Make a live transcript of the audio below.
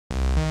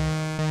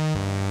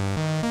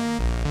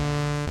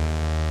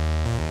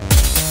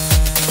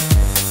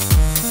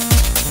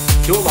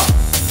Do it live.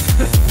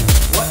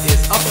 What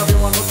is up,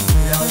 everyone? Welcome to the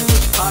Reality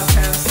English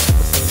Podcast,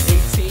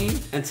 episode 18.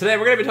 And today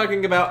we're going to be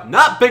talking about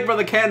not Big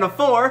Brother Canada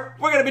 4,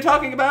 we're going to be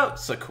talking about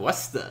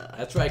Sequester.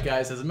 That's right,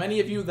 guys. As many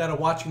of you that are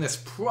watching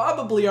this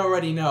probably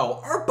already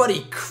know, our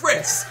buddy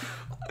Chris,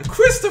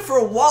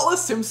 Christopher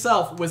Wallace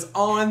himself, was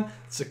on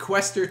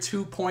Sequester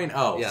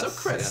 2.0. Yes, so,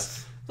 Chris,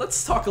 yes.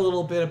 let's talk a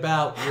little bit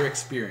about your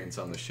experience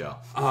on the show.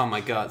 Oh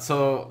my god.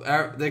 So,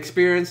 the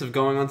experience of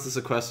going on to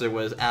Sequester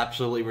was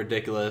absolutely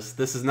ridiculous.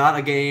 This is not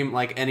a game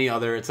like any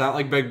other. It's not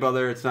like Big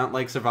Brother. It's not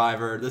like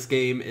Survivor. This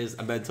game is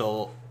a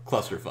mental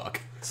clusterfuck.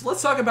 So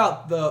let's talk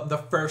about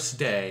the first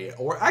day,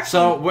 or actually...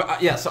 So,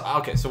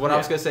 what I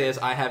was going to say is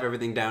I have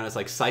everything down as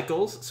like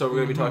cycles. So we're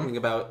going to be talking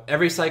about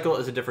every cycle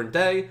is a different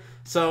day.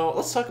 So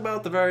let's talk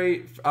about the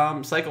very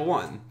cycle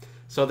 1.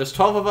 So there's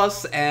 12 of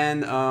us,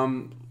 and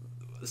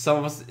some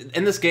of us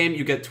in this game,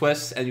 you get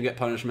twists and you get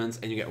punishments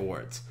and you get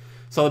awards.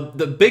 So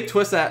the big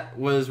twist that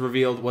was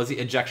revealed was the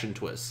ejection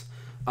twist.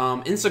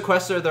 In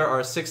Sequester, there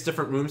are 6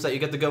 different rooms that you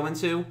get to go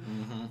into,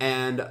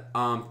 and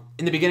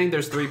in the beginning,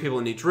 there's 3 people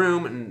in each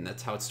room, and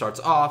that's how it starts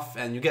off.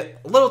 And you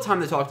get a little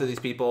time to talk to these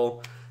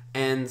people,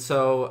 and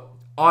so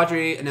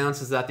Audrey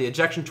announces that the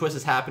ejection twist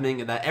is happening,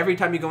 and that every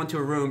time you go into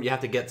a room, you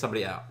have to get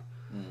somebody out.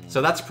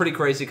 So that's pretty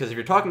crazy because if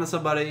you're talking to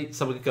somebody,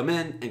 someone could come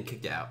in and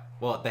kick you out.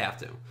 Well, they have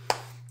to.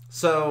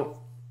 So.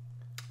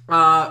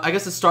 I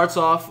guess it starts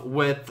off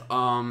with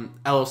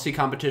LLC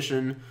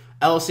competition.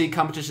 LLC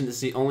competition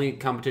is the only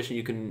competition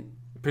you can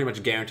pretty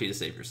much guarantee to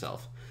save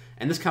yourself.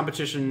 And this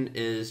competition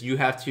is you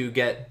have to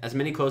get as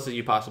many clothes as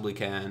you possibly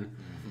can,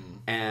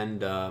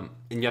 and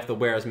you have to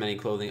wear as many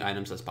clothing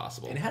items as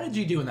possible. And how did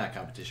you do in that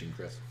competition,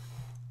 Chris?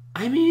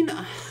 I mean,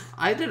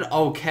 I did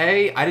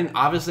okay. I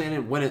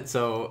didn't win it,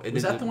 so...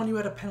 Was that the one you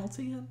had a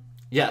penalty in?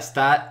 Yes,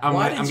 that... I'm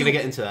going to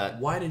get into that.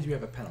 Why did you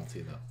have a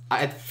penalty, though?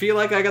 I feel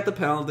like I got the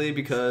penalty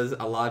because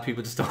a lot of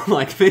people just don't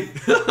like me.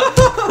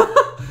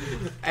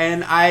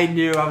 And I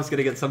knew I was going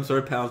to get some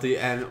sort of penalty,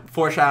 and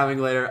foreshadowing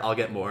later, I'll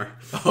get more.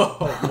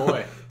 Oh,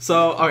 boy.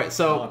 So, alright,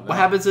 so what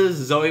happens is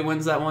Zoe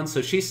wins that one,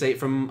 so she's safe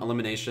from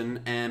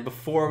elimination. And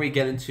before we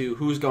get into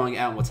who's going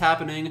out and what's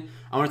happening,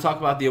 I want to talk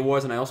about the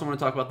awards, and I also want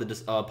to talk about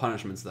the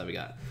punishments that we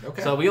got.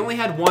 Okay. So we only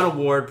had one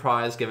award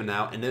prize given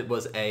out, and it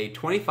was a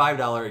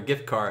 $25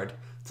 gift card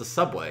to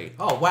Subway.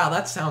 Oh, wow,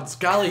 that sounds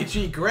golly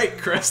gee great,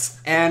 Chris.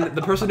 And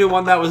the person who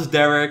won that was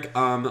Derrick.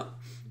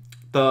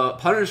 The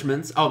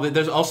punishments... Oh,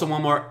 there's also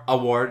one more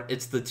award.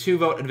 It's the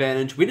 2-vote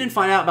advantage. We didn't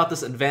find out about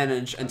this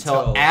advantage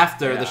until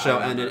after the show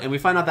ended, and we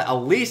found out that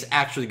Elise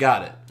actually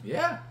got it.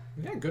 Yeah,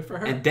 good for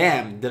her. And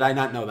damn, did I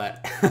not know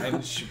that.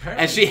 And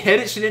she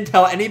hit it. She didn't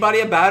tell anybody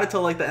about it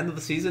till like the end of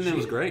the season. It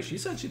was great. She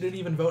said she didn't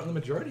even vote in the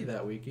majority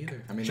that week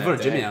either. I mean, she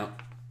voted Jimmy out.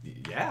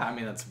 Yeah, I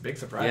mean, that's a big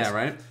surprise. Yeah,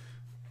 right?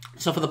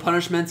 So for the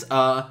punishments,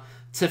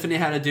 Tiffany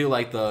had to do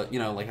like the,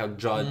 like how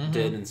Judd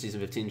did in season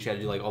 15. She had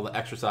to do like all the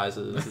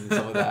exercises and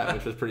stuff like that,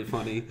 which was pretty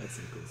funny. That's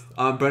some cool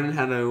stuff. Brendan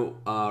had to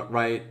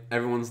write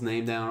everyone's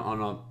name down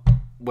on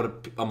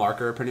a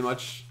marker pretty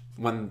much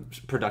when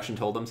production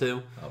told them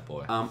to. Oh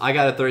boy. I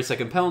got a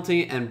 30-second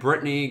penalty, and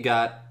Brittany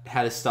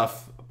had to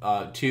stuff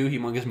 2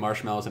 humongous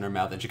marshmallows in her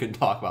mouth that she couldn't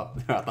talk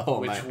about throughout the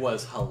whole night. Which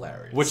was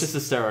hilarious. Which is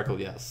hysterical,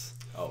 yes.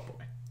 Oh boy.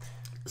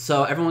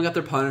 So everyone got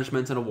their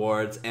punishments and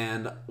awards,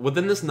 and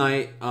within this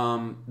night,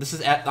 this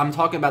is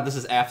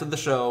after the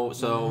show,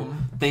 so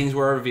things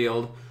were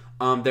revealed.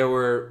 From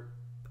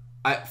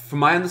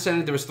my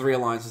understanding, there was 3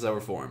 alliances that were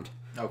formed.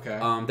 Okay.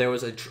 There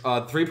was a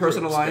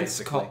 3-person alliance.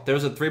 There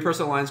was a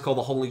 3-person alliance called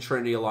the Holy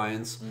Trinity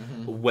Alliance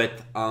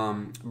with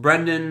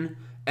Brendan,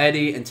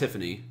 Eddie, and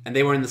Tiffany, and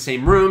they were in the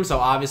same room. So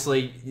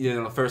obviously,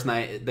 the first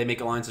night they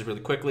make alliances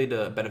really quickly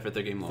to benefit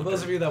their game longer. For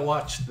those of you that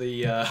watch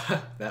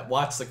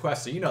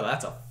Sequester,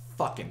 that's a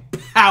fucking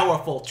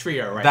powerful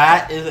trio right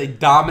That is a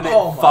dominant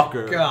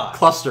fucker. God.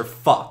 Cluster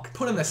fuck.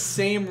 Put in the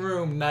same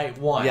room night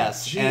 1.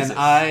 Yes. Jesus.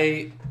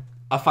 And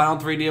a final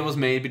 3 deal was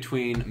made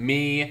between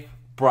me,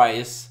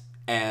 Bryce,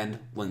 and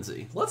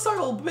Lyndsee. Let's talk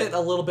a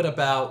little bit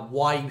about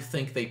why you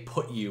think they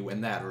put you in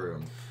that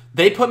room.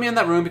 They put me in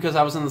that room because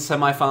I was in the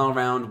semifinal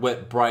round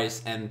with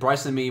Bryce, and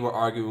Bryce and me were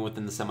arguing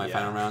within the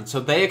semifinal round.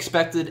 So they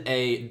expected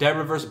a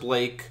Deborah versus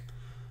Blake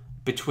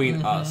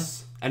between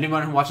us.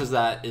 Anyone who watches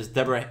that is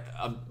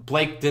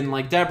Blake didn't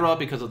like Deborah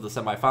because of the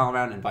semifinal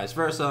round and vice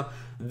versa.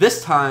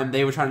 This time,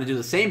 they were trying to do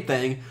the same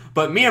thing,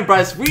 but me and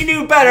Bryce, we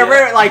knew better. Yeah.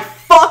 We're like,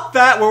 fuck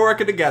that, we're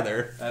working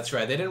together. That's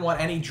right. They didn't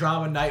want any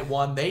drama night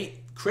 1.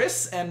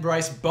 Chris and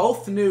Bryce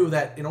both knew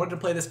that in order to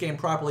play this game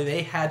properly,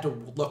 they had to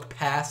look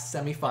past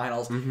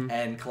semifinals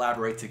and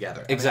collaborate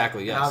together.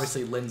 Exactly, yes. And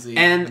obviously, Lyndsee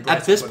and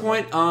at this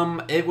point,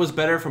 it was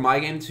better for my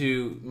game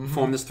to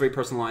form this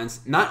 3-person alliance,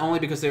 not only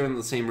because they were in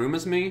the same room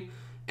as me,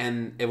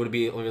 and it would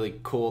be really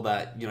cool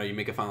that, you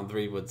make a final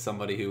 3 with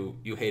somebody who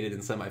you hated in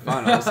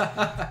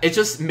semifinals. It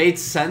just made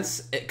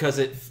sense because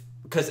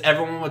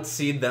everyone would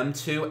see them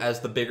 2 as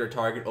the bigger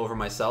target over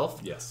myself.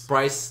 Yes.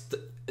 Bryce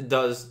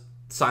does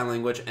sign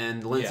language,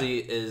 and Lyndsee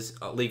is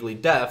legally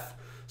deaf.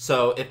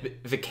 So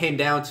if it came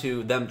down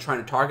to them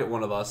trying to target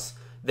one of us,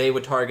 they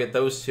would target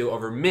those two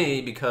over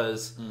me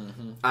because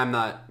I'm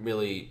not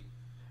really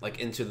like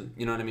into,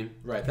 you know what I mean?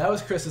 Right. That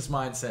was Chris's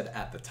mindset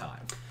at the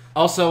time.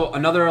 Also,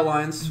 another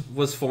alliance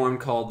was formed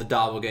called the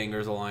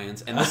Doppelgangers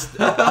Alliance, and this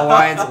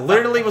alliance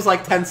literally was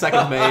like 10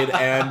 seconds made,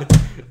 and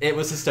it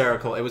was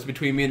hysterical. It was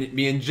between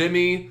me and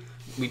Jimmy.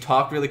 We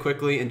talked really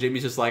quickly, and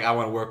Jimmy's just like, I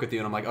want to work with you,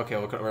 and I'm like, okay,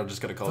 we're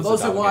just going to call this the Doppelgangers.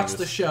 For those who watched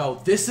the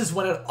show, this is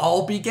when it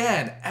all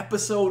began.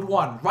 Episode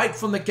 1, right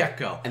from the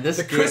get-go. And this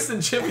the Chris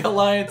and Jimmy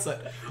alliance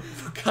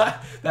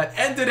that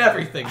ended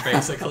everything,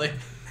 basically.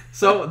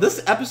 So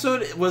this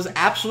episode was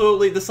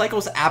the cycle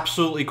was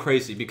absolutely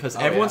crazy because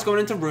everyone's going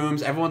into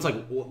rooms, everyone's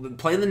like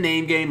playing the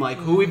name game, like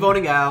who are we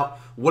voting out,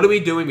 what are we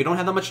doing, we don't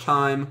have that much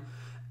time,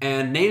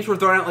 and names were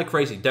thrown out like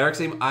crazy. Derrick's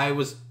name, I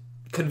was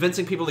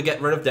convincing people to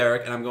get rid of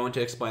Derrick, and I'm going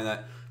to explain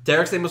that.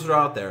 Derrick's name was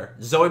thrown out there.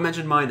 Zoe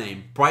mentioned my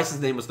name. Bryce's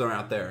name was thrown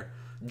out there.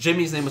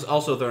 Jimmy's name was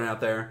also thrown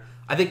out there.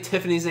 I think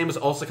Tiffany's name was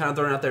also kind of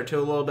thrown out there too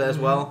a little bit as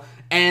well.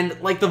 And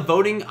like the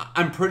voting,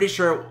 I'm pretty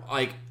sure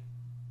like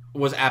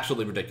was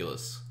absolutely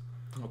ridiculous.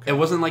 Okay. It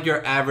wasn't like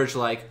your average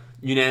like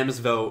unanimous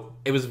vote.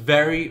 It was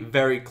very,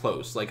 very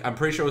close. Like I'm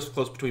pretty sure it was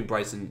close between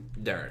Bryce and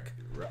Derrick.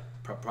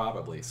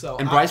 Probably. So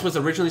Bryce was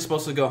originally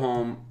supposed to go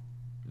home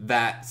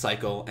that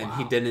cycle, and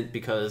he didn't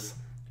because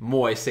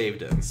Moy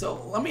saved him.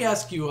 So let me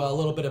ask you a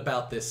little bit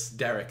about this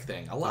Derrick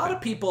thing. A lot of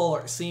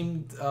people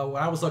seemed,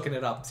 when I was looking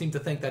it up, seemed to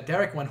think that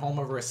Derrick went home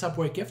over a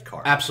Subway gift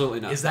card. Absolutely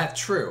not. Is that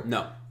true?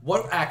 No.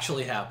 What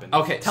actually happened?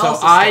 Okay, Tell so us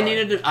the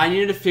story. I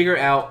needed to figure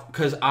out,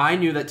 because I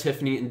knew that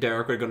Tiffany and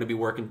Derrick were going to be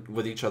working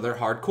with each other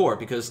hardcore,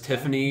 because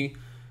Tiffany,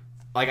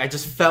 like, I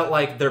just felt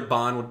like their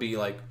bond would be,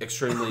 like,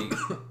 extremely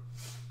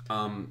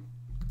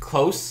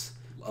close.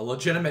 A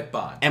legitimate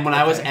bond. And when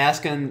I was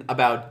asking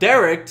about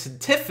Derrick to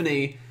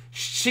Tiffany,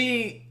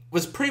 she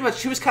was kind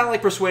of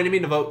like persuading me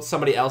to vote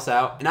somebody else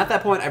out. And at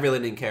that point, I really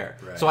didn't care.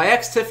 Right. So I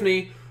asked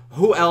Tiffany,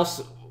 who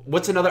else,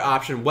 what's another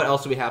option? What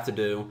else do we have to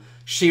do?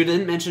 She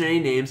didn't mention any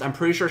names. I'm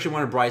pretty sure she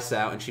wanted Bryce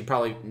out, and she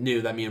probably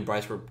knew that me and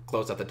Bryce were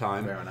close at the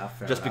time. Fair enough.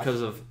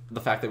 Because of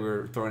the fact that we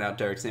were throwing out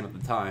Derrick's name at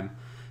the time.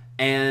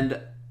 And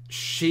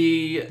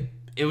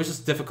it was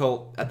just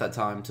difficult at that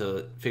time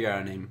to figure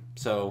out a name.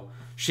 So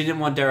she didn't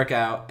want Derrick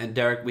out, and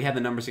Derrick, we had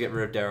the numbers to get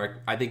rid of Derrick.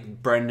 I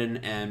think Brendan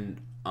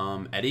and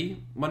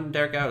Eddie wanted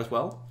Derrick out as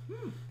well.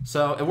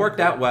 So it worked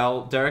out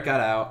well. Derrick got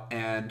out,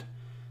 and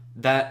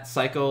that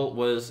cycle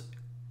was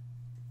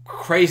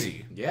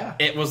crazy. Yeah.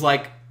 It was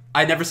like,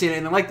 I'd never seen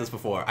anything like this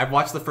before. I've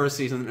watched the first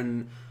season,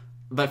 and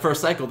the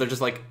first cycle, they're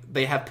just like,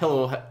 they have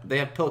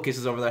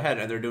pillowcases over their head,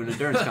 and they're doing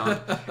endurance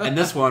comp. And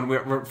this one,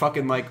 we're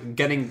fucking like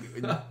getting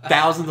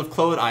thousands of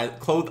clothed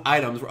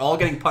items. We're all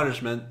getting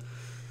punishment.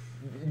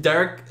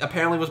 Derrick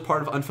apparently was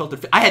part of Unfiltered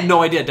Feeds. I had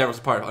no idea Derrick was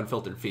part of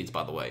Unfiltered Feeds,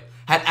 by the way.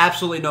 Had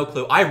absolutely no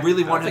clue. I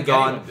really wanted to go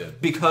on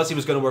because he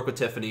was going to work with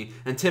Tiffany,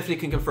 and Tiffany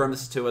can confirm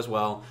this too as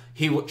well.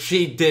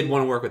 She did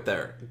want to work with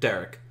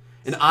Derrick.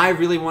 And I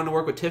really wanted to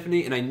work with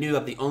Tiffany, and I knew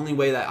that the only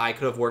way that I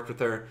could have worked with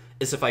her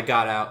is if I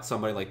got out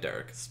somebody like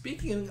Derrick.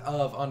 Speaking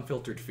of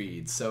Unfiltered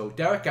Feeds, so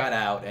Derrick got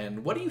out,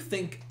 and what do you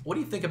think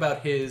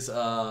about his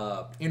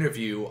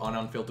interview on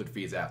Unfiltered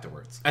Feeds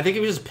afterwards? I think he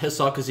was just pissed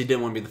off because he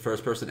didn't want to be the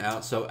first person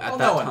out. So at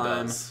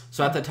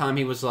that time,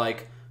 he was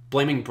like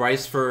blaming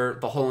Bryce for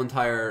the whole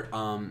entire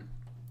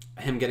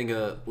him getting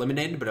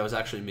eliminated, but it was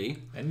actually me.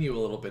 And you a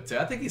little bit too.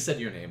 I think he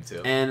said your name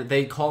too. And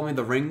they called me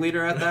the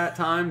ringleader at that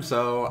time,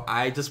 so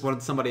I just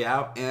wanted somebody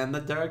out, and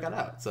then Derrick got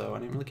out, so I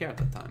didn't really care at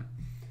that time.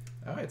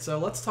 All right, so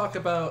let's talk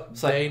about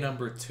day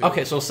number 2.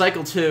 Okay, so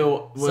cycle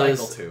 2 was...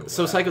 Cycle 2.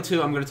 So cycle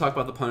 2, I'm going to talk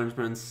about the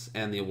punishments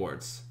and the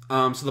awards.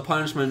 So the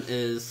punishment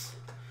is...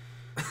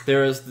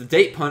 There is the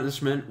date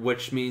punishment,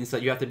 which means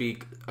that you have to be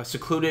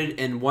secluded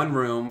in one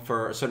room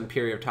for a certain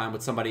period of time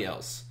with somebody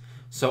else.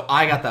 So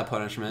I got that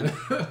punishment.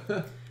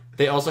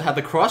 They also have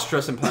the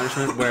cross-dressing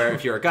punishment, where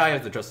if you're a guy, you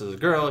have to dress as a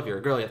girl. If you're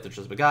a girl, you have to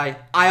dress as a guy.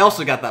 I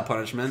also got that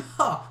punishment.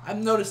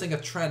 I'm noticing a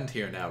trend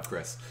here now,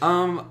 Chris.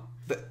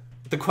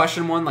 The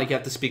question one, like you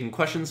have to speak in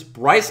questions.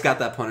 Bryce got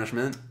that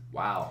punishment.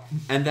 Wow.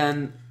 And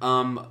then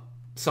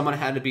someone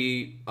had to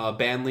be a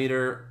band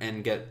leader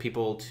and get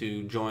people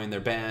to join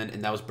their band,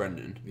 and that was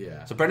Brendan.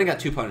 Yeah. So Brendan got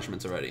 2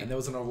 punishments already. And there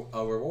was a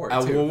reward, too.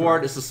 A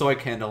reward is the soy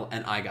candle,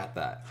 and I got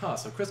that.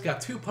 So Chris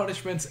got 2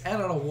 punishments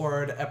and an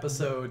award,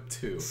 episode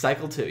 2.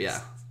 Cycle 2,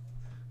 yeah.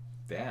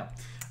 Damn.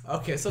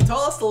 Okay, so tell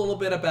us a little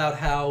bit about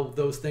how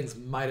those things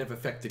might have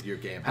affected your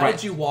game. How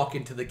did you walk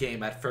into the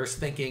game at first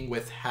thinking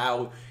with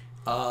how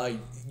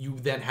you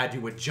then had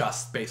to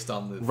adjust based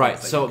on the right.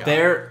 So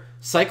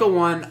cycle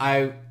 1,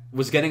 I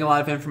was getting a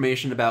lot of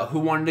information about who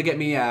wanted to get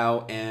me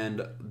out,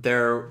 and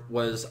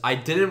I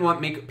didn't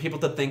want people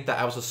to think that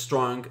I was a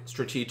strong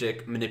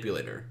strategic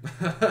manipulator,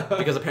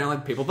 because apparently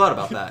people thought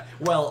about that.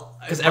 Well,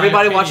 because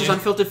everybody watches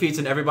Unfiltered Feeds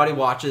and everybody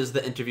watches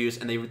the interviews,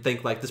 and they would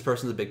think like this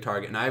person's a big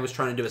target, and I was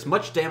trying to do as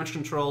much damage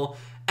control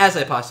as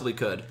I possibly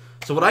could.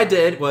 So what I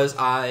did was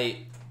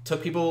I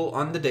took people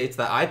on the dates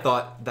that I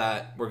thought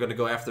that were going to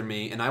go after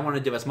me, and I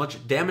wanted to do as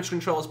much damage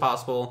control as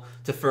possible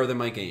to further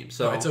my game.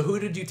 So who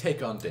did you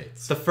take on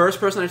dates? The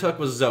first person I took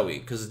was Zoe,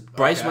 because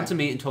Bryce went to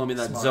me and told me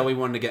that Zoe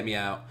wanted to get me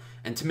out.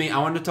 And to me, I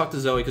wanted to talk to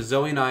Zoe because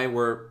Zoe and I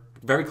were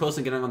very close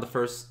in getting on the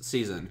first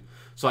season.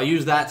 So I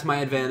used that to my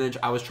advantage.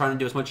 I was trying to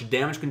do as much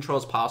damage control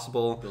as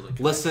possible.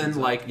 Listen,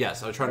 like,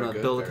 yes, I was trying to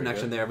build a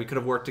connection there. We could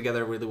have worked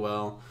together really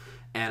well.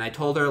 And I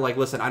told her, like,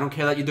 listen, I don't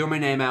care that you threw my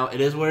name out.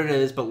 It is what it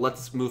is, but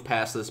let's move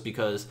past this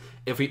because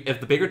if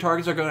the bigger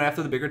targets are going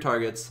after the bigger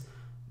targets,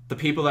 the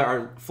people that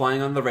are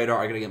flying on the radar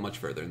are going to get much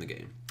further in the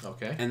game.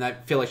 Okay. And I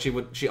feel like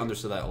she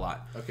understood that a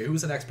lot. Okay, who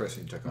was the next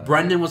person you took on?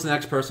 Brendan was the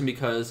next person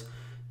because,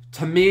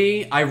 to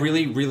me, I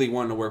really, really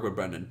wanted to work with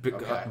Brendan.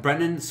 Okay.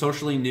 Brendan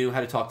socially knew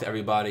how to talk to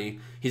everybody.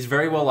 He's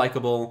very well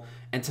likable.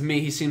 And to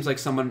me, he seems like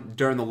someone,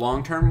 during the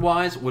long-term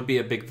wise, would be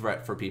a big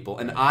threat for people.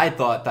 And I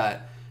thought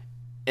that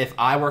if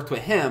I worked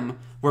with him,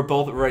 we're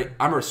both right.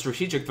 I'm a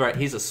strategic threat.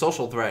 He's a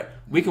social threat.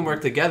 We can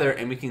work together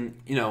and we can,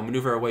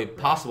 maneuver our way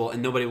possible,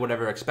 and nobody would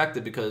ever expect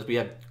it because we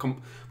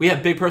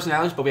have big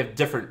personalities, but we have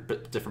different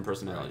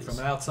personalities. From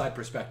an outside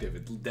perspective,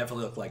 it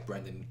definitely looked like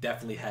Brendan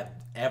definitely had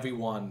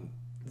everyone.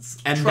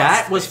 And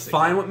that was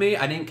fine with me.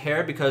 I didn't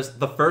care because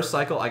the first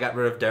cycle I got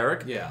rid of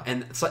Derrick. Yeah.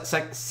 And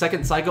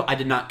second cycle I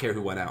did not care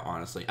who went out,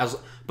 honestly.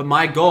 But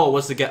my goal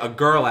was to get a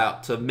girl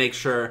out to make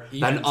sure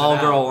that an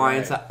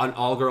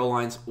all-girl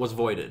alliance was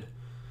voided.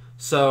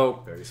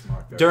 So very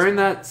smart. During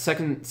that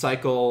second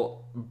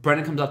cycle,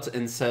 Brendan comes up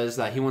and says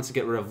that he wants to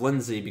get rid of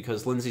Lyndsee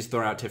because Lyndsee's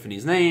thrown out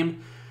Tiffany's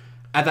name.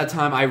 At that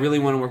time, I really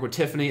want to work with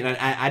Tiffany, and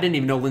I didn't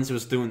even know Lyndsee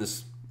was doing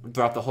this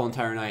throughout the whole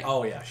entire night.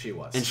 Oh yeah, she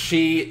was. And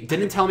she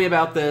didn't tell me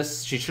about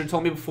this. She should have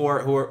told me before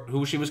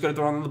who she was going to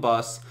throw on the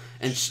bus.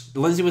 And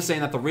Lyndsee was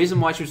saying that the reason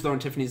why she was throwing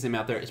Tiffany's name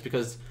out there is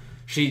because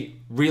she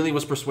really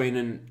was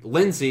persuading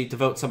Lyndsee to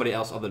vote somebody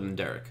else other than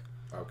Derrick.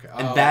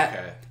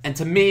 Okay. And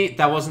to me,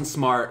 that wasn't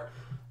smart.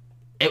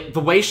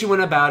 The way she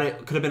went about it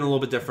could have been a little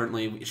bit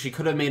differently. She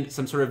could have made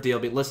some sort of deal.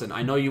 But listen,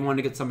 I know you want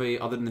to get somebody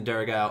other than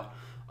Derrick out.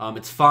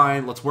 It's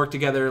fine. Let's work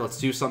together. Let's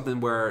do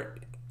something where...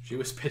 She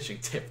was pitching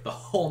Tiff the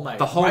whole night.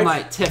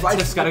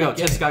 Tiff's gotta go.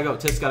 Tiff's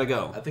gotta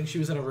go. I think she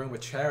was in a room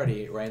with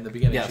Charity right in the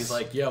beginning. Yes. She's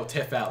like, yo,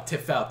 Tiff out.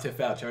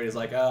 Charity's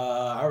like,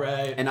 all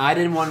right. And I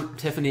didn't want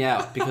Tiffany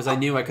out because I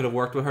knew I could have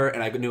worked with her,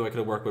 and I knew I could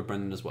have worked with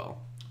Brendan as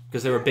well.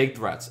 Because they were big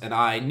threats. And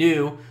I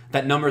knew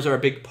that numbers are a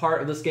big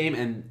part of this game,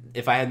 and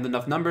if I had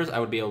enough numbers, I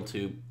would be able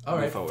to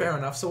move forward. Fair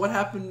enough. So what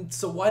happened?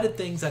 So why did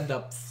things end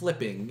up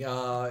flipping?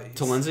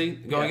 To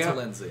Lyndsee going out?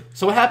 To Lyndsee.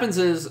 So what happens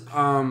is,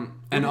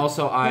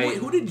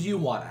 Who did you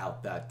want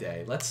out that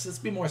day? Let's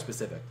be more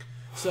specific.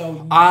 So you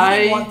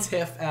didn't want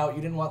Tiff out.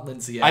 You didn't want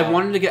Lyndsee out. I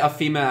wanted to get a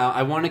female out.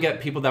 I wanted to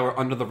get people that were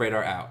under the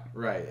radar out.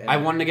 Right. I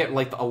wanted to get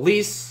like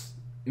Elise,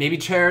 maybe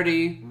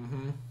Charity,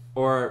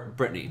 or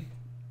Brittany.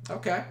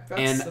 Okay,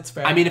 that's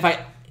fair. I mean,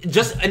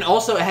 and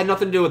also it had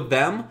nothing to do with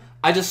them.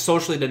 I just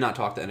socially did not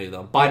talk to any of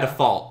them by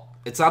default.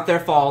 It's not their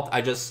fault.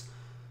 At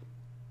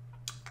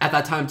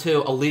that time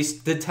too, Elise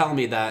did tell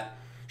me that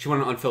she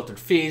wanted unfiltered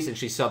fees, and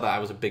she saw that I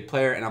was a big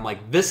player, and I'm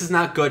like, this is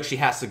not good. She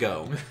has to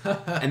go,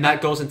 and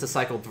that goes into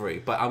cycle 3.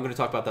 But I'm going to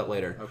talk about that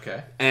later.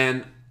 Okay.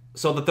 And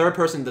so the third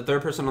person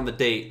on the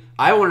date,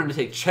 I wanted to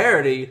take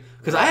Charity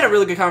because I had a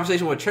really good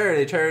conversation with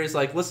Charity. Charity's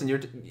like, listen,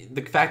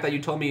 the fact that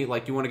you told me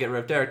like you want to get rid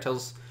of Derrick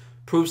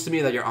proves to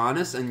me that you're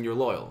honest and you're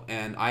loyal,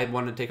 and I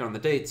wanted to take her on the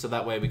date so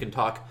that way we can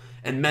talk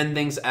and mend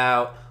things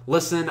out.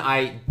 Listen,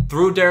 I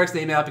threw Derrick's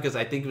name out because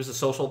I think he was a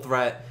social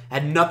threat.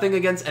 Had nothing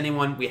against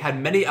anyone. We had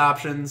many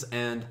options,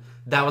 and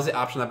that was the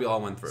option that we all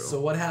went through.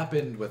 So what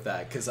happened with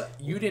that? Because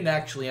you didn't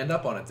actually end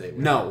up on a date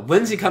with No,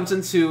 Lyndsee comes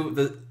into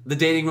the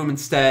dating room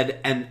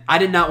instead, and I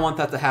did not want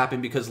that to happen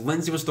because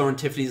Lyndsee was throwing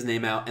Tiffany's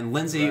name out, and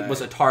Lyndsee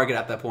was a target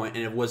at that point,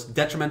 and it was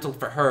detrimental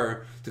for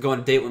her to go on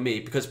a date with me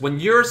because when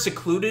you're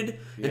secluded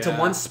into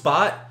one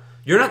spot,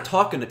 you're not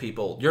talking to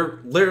people.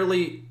 You're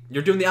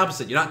doing the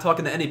opposite. You're not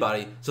talking to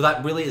anybody, so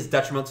that really is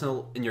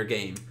detrimental in your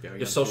game,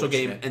 your social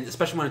game, and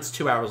especially when it's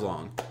 2 hours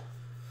long.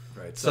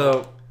 Right.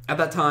 So at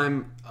that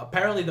time,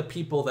 apparently the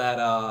people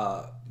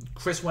that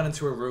Chris went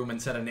into a room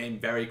and said a name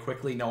very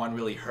quickly. No one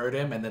really heard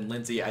him, and then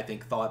Lyndsee, I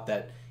think, thought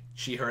that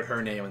she heard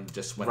her name and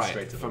just went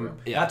straight to the room.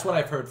 Yeah. That's what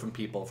I've heard from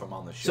people from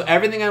on the show. So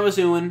everything I was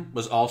doing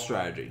was all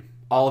strategy.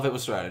 All of it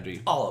was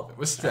strategy. All of it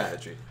was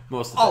strategy.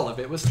 Most of all of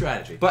it was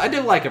strategy. But I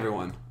did like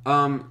everyone.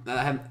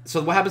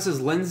 So what happens is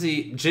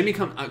Jimmy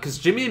because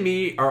Jimmy and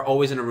me are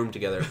always in a room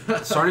together.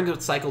 Starting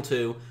with cycle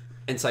 2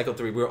 and cycle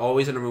 3, we were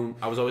always in a room.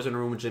 I was always in a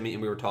room with Jimmy,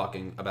 and we were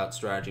talking about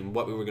strategy and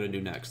what we were going to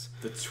do next.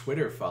 The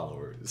Twitter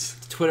followers.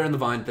 Twitter and the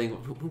Vine thing.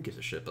 Who gives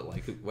a shit? But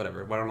like,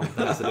 whatever. I don't know what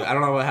that has to do. I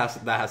don't know what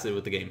that has to do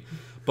with the game.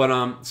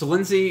 But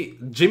so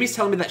Jimmy's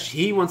telling me that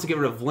he wants to get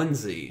rid of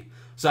Lyndsee.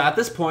 So at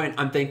this point,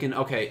 I'm thinking,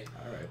 okay,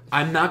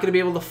 I'm not going to be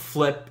able to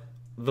flip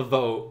the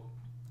vote.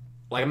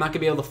 Like, I'm not going to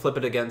be able to flip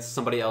it against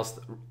somebody else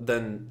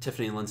than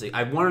Tiffany and Lyndsee.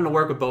 I wanted to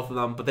work with both of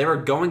them, but they were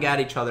going at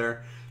each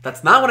other.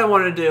 That's not what I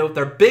wanted to do.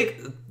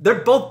 They're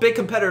both big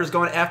competitors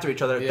going after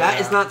each other. Yeah.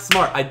 That is not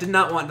smart. I did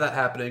not want that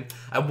happening.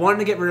 I wanted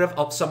to get rid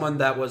of someone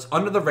that was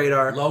under the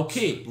radar. Low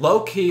key.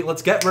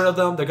 Let's get rid of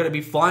them. They're going to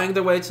be flying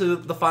their way to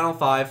the final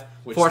 5.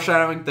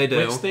 Foreshadowing, they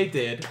do. Which they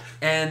did.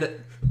 And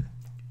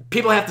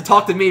people have to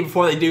talk to me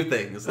before they do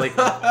things. Like...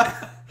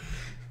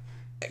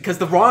 because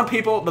the wrong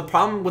people. The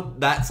problem with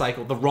that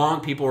cycle, the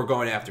wrong people were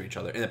going after each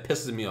other, and it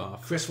pisses me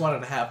off. Chris wanted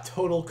to have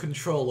total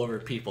control over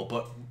people,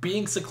 but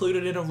being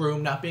secluded in a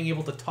room, not being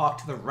able to talk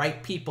to the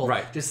right people,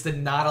 just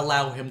did not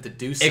allow him to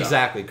do so.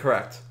 Exactly,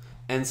 correct.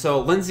 And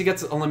so Lyndsee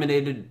gets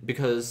eliminated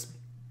because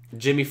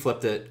Jimmy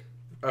flipped it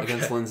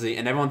against Lyndsee,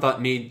 and everyone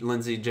thought me,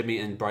 Lyndsee, Jimmy,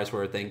 and Bryce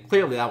were a thing.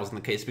 Clearly, that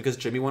wasn't the case because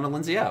Jimmy wanted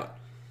Lyndsee out.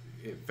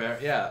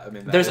 Yeah, I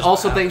mean, there's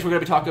also things we're going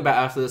to be talking about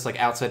after this, like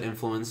outside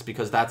influence,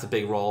 because that's a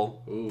big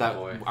role. Ooh, that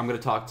boy. I'm going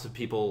to talk to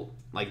people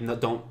like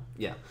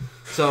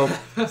So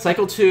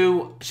cycle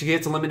 2, she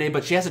gets eliminated,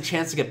 but she has a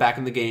chance to get back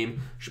in the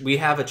game. We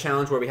have a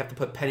challenge where we have to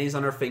put pennies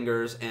on our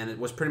fingers, and it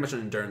was pretty much an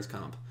endurance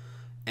comp.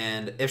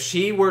 And if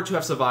she were to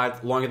have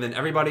survived longer than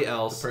everybody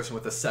else, the person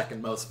with the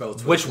second most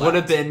votes, which would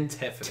have been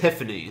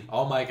Tiffany.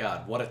 Oh my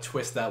god, what a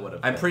twist that would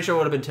have been. I'm pretty sure it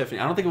would have been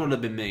Tiffany. I don't think it would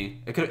have been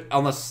me. It could,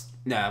 unless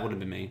it wouldn't have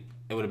been me.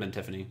 It would have been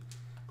Tiffany.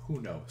 Who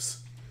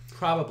knows?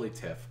 Probably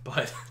Tiff,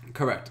 but...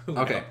 Correct.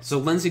 Okay, so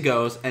Lyndsee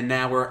goes, and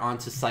now we're on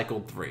to cycle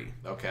 3.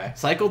 Okay.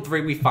 Cycle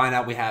 3, we find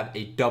out we have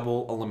a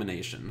double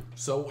elimination.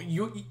 So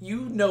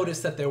you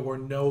noticed that there were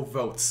no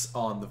votes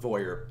on the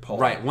voyeur poll.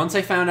 Right. Once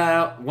I found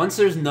out, once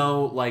there's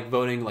no like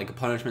voting, like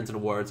punishments and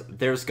awards,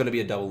 there's going to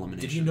be a double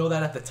elimination. Did you know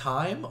that at the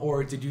time,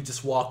 or did you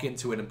just walk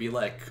into it and be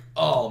like,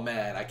 oh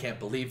man, I can't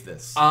believe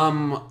this?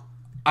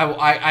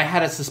 I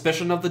had a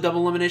suspicion of the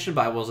double elimination,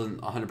 but I wasn't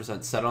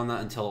 100% set on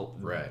that until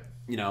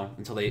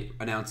until they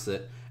announced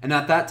it. And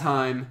at that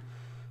time,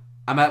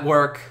 I'm at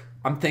work.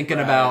 I'm thinking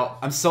about.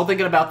 I'm still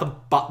thinking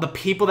about the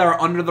people that are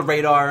under the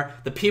radar,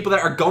 the people that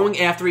are going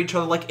after each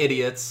other like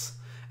idiots.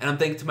 And I'm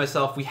thinking to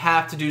myself, we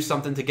have to do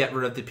something to get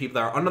rid of the people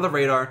that are under the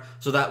radar,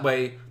 so that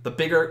way the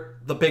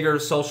bigger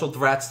social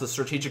threats, the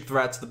strategic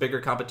threats, the bigger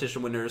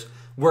competition winners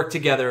work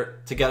together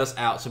to get us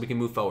out, so we can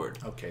move forward.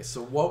 Okay,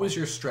 so what was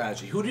your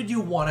strategy? Who did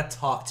you want to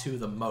talk to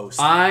the most?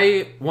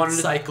 I wanted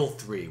cycle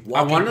 3.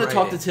 I wanted to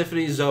talk to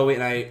Tiffany, Zoe,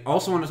 and I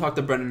also wanted to talk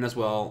to Brendan as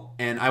well.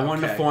 And I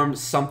wanted to form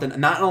something,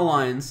 not an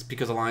alliance,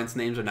 because alliance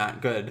names are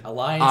not good.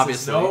 Alliance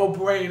obviously. Is no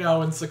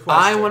bueno in Sequester.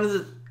 I wanted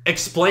to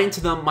explain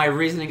to them my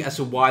reasoning as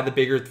to why the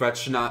bigger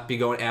threats should not be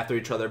going after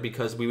each other,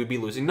 because we would be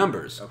losing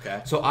numbers.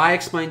 Okay. So I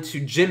explained to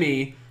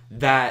Jimmy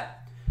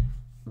that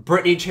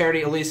Brittany,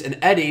 Charity, Elise, and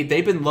Eddie,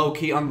 they've been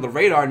low-key under the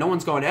radar. No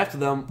one's going after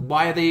them.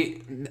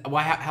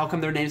 How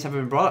come their names haven't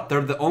been brought up? They're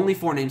the only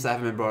 4 names that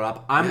haven't been brought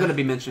up. I'm going to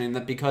be mentioning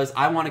them because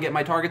I want to get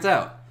my targets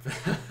out.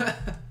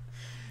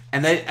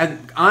 And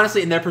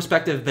honestly, in their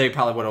perspective, they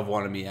probably would have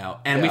wanted me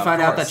out. And we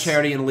found out that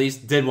Charity and Elise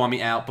did want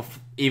me out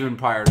even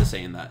prior to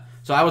saying that.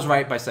 So I was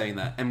right by saying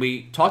that. And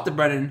we talked to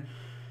Brendan,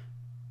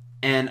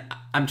 and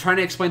I'm trying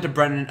to explain to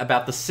Brendan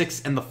about the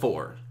 6 and the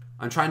 4.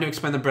 I'm trying to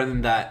explain to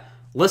Brendan that,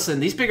 listen,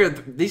 these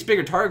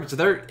bigger targets,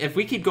 if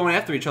we keep going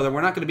after each other,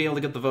 we're not going to be able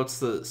to get the votes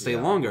to stay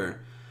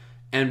longer.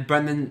 And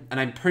Brendan, and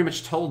I pretty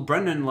much told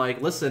Brendan,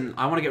 like, listen,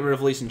 I want to get rid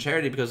of Elise and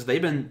Charity because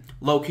they've been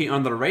low-key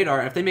under the radar.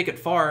 And if they make it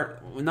far,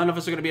 none of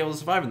us are going to be able to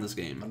survive in this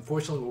game.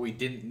 Unfortunately, what we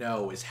didn't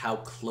know is how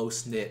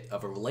close-knit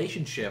of a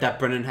relationship that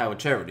Brendan had with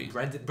Charity.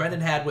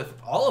 Brendan had with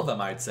all of them,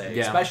 I'd say,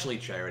 especially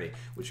Charity,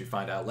 which we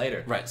find out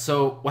later. Right.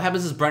 So what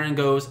happens is Brendan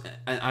goes,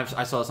 and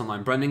I saw this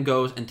online, Brendan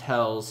goes and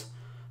tells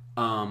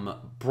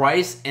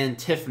Bryce and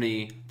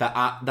Tiffany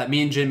that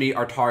me and Jimmy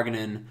are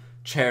targeting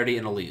Charity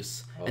and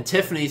Elise. Okay. And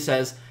Tiffany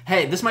says,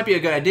 hey, this might be a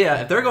good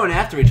idea. If they're going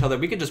after each other,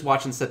 we could just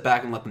watch and sit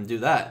back and let them do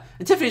that.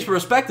 And Tiffany's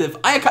perspective,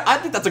 I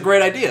think that's a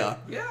great idea.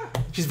 Yeah.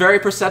 She's very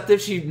perceptive.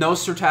 She knows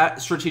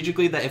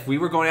strategically that if we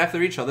were going after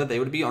each other, they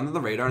would be under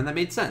the radar, and that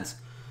made sense.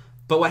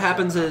 But what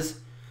happens is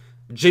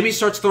Jimmy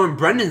starts throwing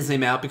Brendan's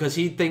name out because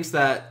he thinks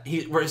that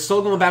we're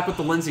still going back with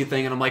the Lyndsee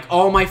thing, and I'm like,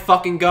 oh my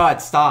fucking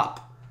God,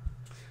 stop.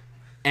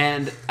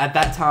 And at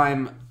that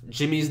time,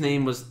 Jimmy's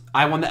name was...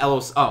 I won the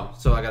LOC... Oh,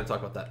 so I got to talk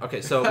about that.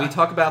 Okay, so we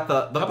talk about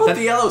the How about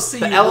the LOC?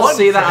 The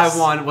LOC that I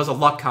won was a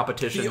luck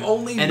competition. The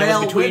only and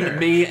male it was between winner.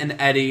 me and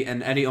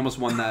Eddie almost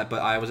won that,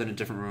 but I was in a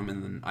different room,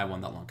 and then I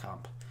won that long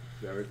comp.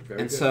 Very and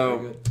good. So,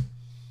 very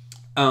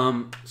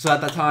good. So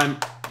at that time,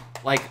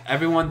 like,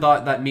 everyone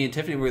thought that me and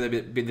Tiffany were going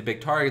to be the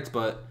big targets,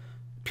 but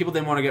people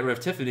didn't want to get rid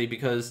of Tiffany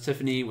because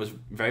Tiffany was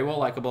very well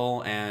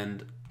likable,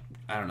 and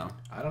I don't know.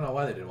 I don't know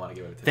why they didn't want to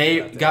get rid of Tiffany.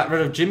 They got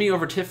rid of Jimmy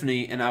over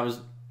Tiffany, and I was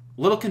a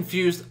little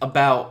confused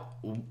about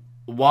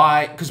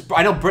why, because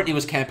I know Brittany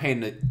was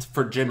campaigning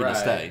for Jimmy to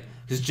stay,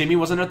 because Jimmy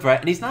wasn't a threat,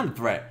 and he's not a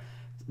threat.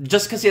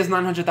 Just because he has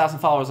 900,000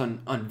 followers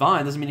on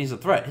Vine doesn't mean he's a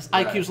threat. His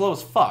IQ's low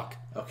as fuck.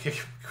 Okay,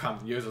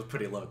 yours was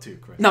pretty low too,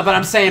 Chris. No, but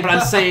I'm saying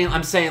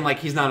like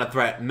he's not a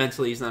threat.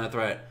 Mentally, he's not a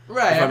threat.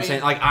 Right. That's what I'm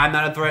saying. Like, I'm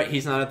not a threat.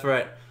 He's not a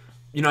threat.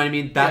 You know what I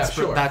mean? That's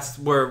that's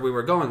where we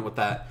were going with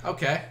that.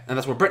 Okay. And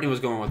that's where Brittany was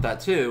going with that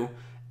too.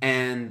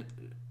 And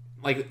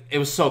like, it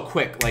was so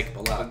quick. Like,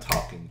 a lot of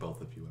talking both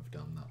of you have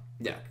done though.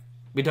 Yeah,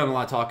 we've done a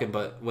lot of talking,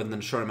 but within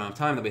the short amount of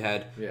time that we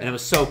had, and it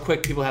was so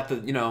quick. People have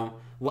to,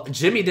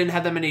 Jimmy didn't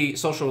have that many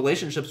social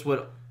relationships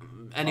with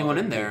anyone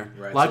in there.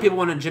 Right. A lot of people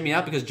wanted Jimmy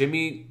out because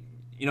Jimmy,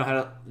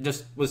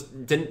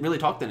 didn't really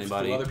talk to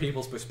anybody. From other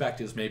people's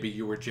perspectives, maybe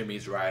you were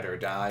Jimmy's ride or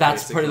die.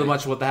 That's pretty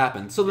much what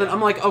happened. So then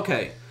I'm like,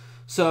 okay.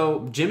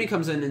 So Jimmy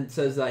comes in and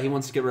says that he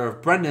wants to get rid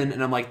of Brendan,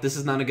 and I'm like, this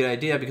is not a good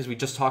idea because we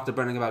just talked to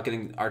Brendan about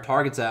getting our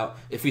targets out.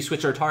 If we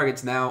switch our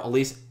targets now,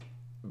 Elise,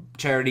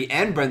 Charity,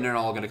 and Brendan are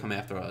all going to come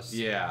after us.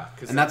 Yeah.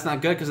 And that's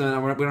not good because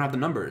then we don't have the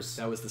numbers.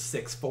 That was the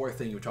 6-4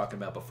 thing you were talking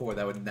about before.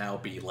 That would now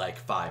be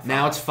like 5-5.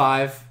 Now it's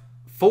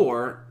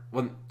 5-4.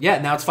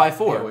 Now it's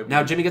 5-4. Yeah,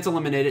 now Jimmy gets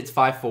eliminated. It's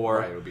 5-4.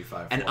 Right, it would be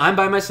 5-4. And I'm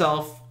by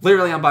myself.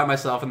 Literally, I'm by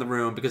myself in the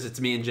room because it's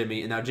me and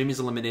Jimmy. And now Jimmy's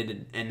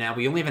eliminated. And now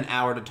we only have an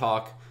hour to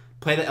talk,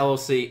 play the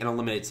LOC, and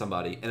eliminate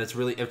somebody. And it's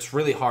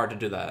really hard to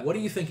do that. What are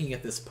you thinking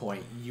at this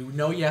point? You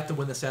know you have to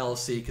win this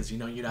LOC because you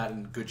know you're not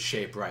in good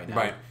shape right now.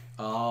 Right.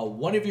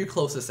 One of your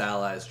closest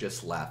allies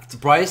just left.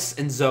 Bryce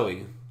and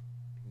Zoe.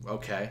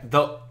 Okay.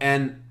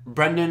 And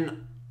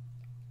Brendan.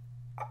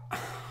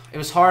 It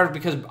was hard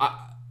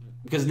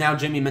because now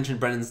Jimmy mentioned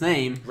Brendan's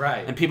name,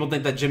 right? And people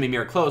think that Jimmy and me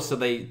are close, so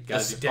they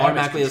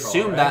automatically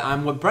assume that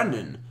I'm with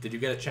Brendan. Did you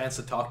get a chance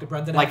to talk to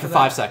Brendan? Like for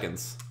 5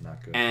 seconds.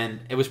 Not good.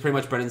 And it was pretty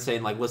much Brendan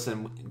saying, like,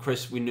 "Listen,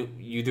 Chris, we knew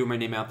you threw my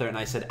name out there," and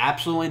I said,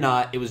 "Absolutely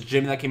not." It was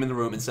Jimmy that came in the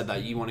room and said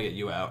that you want to get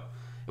you out.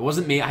 It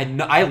wasn't me. I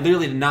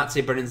literally did not say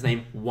Brendan's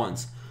name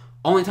once.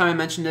 Only time I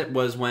mentioned it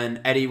was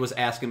when Eddie was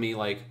asking me,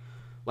 like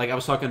I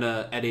was talking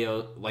to Eddie,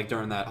 like,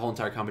 during that whole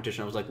entire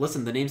competition. I was like,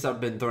 listen, the names that have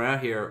been thrown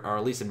out here are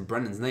at least in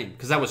Brendan's name.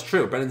 Because that was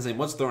true. Brendan's name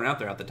was thrown out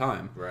there at the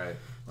time. Right.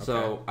 Okay.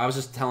 So I was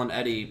just telling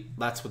Eddie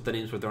that's what the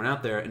names were thrown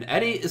out there. And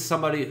Eddie is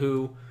somebody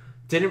who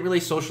didn't really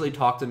socially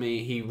talk to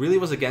me. He really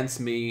was against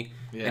me.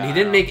 Yeah,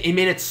 and he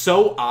made it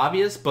so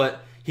obvious,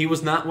 but he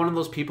was not one of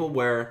those people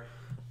where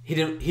he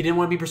didn't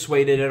want to be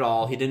persuaded at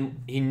all. He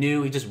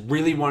just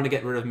really wanted to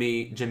get rid of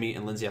me, Jimmy,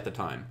 and Lyndsee at the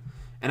time.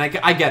 And I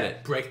get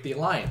it. Break the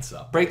alliance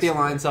up. But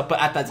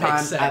at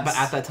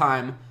that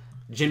time,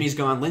 Jimmy's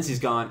gone, Lyndsee's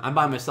gone. I'm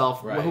by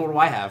myself. Right. Who do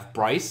I have?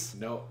 Bryce?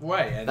 No,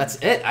 right. And that's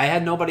it. I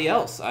had nobody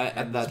else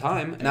at that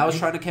time, and I was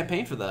trying to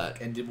campaign for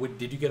that. And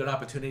did you get an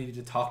opportunity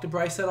to talk to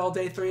Bryce at all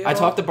day 3? I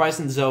talked to Bryce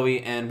and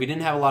Zoe, and we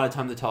didn't have a lot of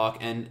time to talk.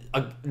 And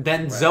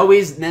then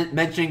Zoe's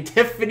mentioning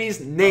Tiffany's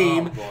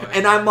name,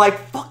 and I'm like,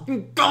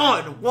 fucking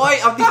God,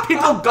 why are these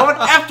people going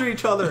after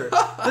each other?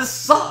 This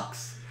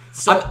sucks.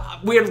 So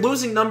we're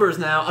losing numbers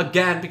now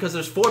again because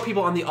there's 4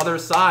 people on the other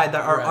side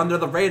that are under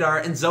the radar,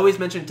 and Zoe's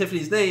mentioned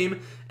Tiffany's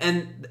name.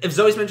 And if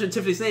Zoe's mentioned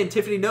Tiffany's name,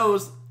 Tiffany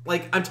knows,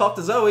 like, I'm talking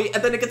to Zoe,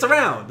 and then it gets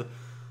around.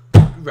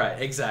 Right,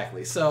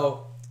 exactly.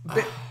 So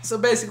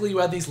basically you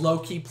have these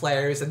low-key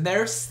players, and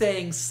they're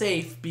staying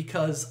safe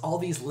because all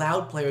these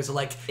loud players are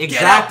like,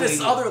 get out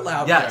this other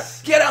loud player.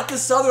 Get out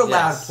this other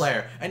loud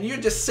player. And you're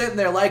just sitting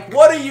there like,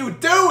 what are you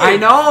doing? I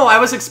know. I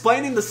was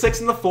explaining the 6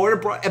 and the 4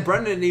 to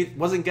Brendan, and he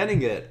wasn't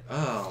getting it.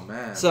 Oh,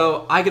 man.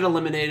 So I get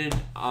eliminated,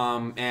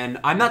 and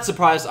I'm not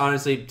surprised,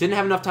 honestly. Didn't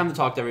have enough time to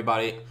talk to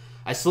everybody.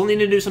 I still need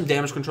to do some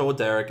damage control with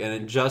Derrick,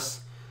 and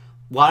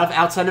a lot of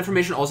outside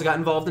information also got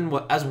involved in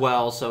as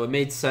well, so it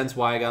made sense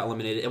why I got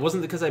eliminated. It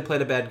wasn't because I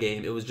played a bad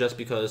game. It was just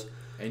because...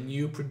 And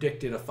you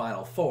predicted a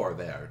Final 4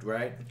 there,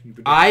 right?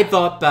 I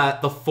thought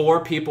that the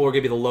 4 people were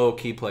going to be the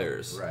low-key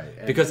players.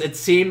 Right. Because it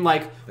seemed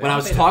like when I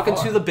was talking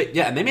to the...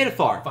 Yeah, and they made it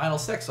far. Final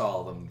 6, all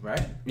of them,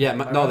 right? Yeah,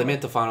 no, they made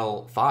it to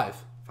Final 5.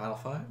 Final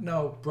 5?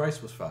 No,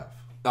 Bryce was 5.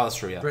 Oh, that's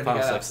true, yeah. Brittany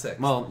Final got 6.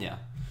 Well, yeah.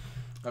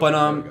 Okay,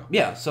 but,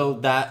 yeah, so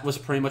that was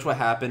pretty much what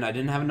happened. I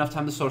didn't have enough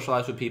time to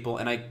socialize with people,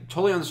 and I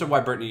totally understood why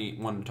Brittany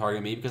wanted to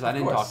target me, because I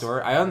didn't talk to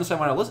her. I understand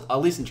why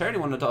Elise and Charity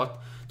wanted to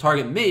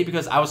target me,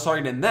 because I was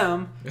targeting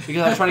them,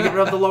 because I was trying to get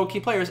rid of the low-key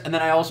players, and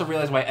then I also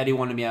realized why Eddie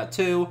wanted me out,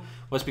 too,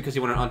 was because he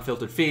wanted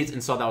unfiltered feeds,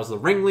 and saw that was the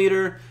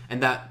ringleader,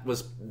 and that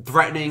was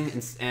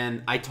threatening,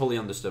 and I totally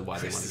understood why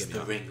they wanted to get me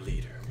out. Chris is the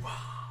ringleader.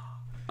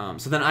 Wow.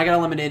 So then I got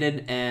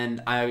eliminated,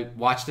 and I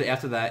watched it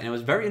after that, and it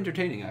was very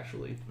entertaining,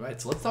 actually.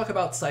 Right, so let's talk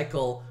about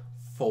Cycle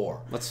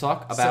 4. Let's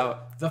talk about... So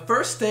the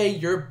first day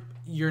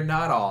you're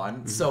not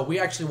on, so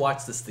we actually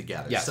watched this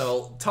together. Yes.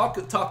 So talk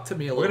to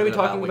me a little bit about what you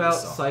saw. We're going to be talking about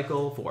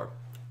Cycle 4.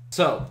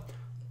 So,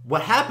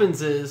 what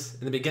happens is,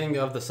 in the beginning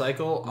of the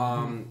cycle,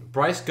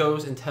 Bryce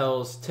goes and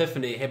tells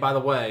Tiffany, hey, by the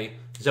way,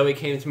 Zoe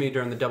came to me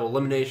during the double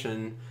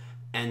elimination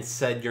and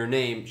said your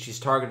name, she's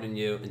targeting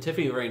you. And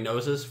Tiffany already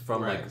knows this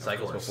from like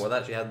cycles before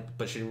that.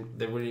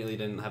 They really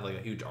didn't have like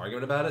a huge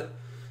argument about it.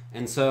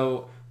 And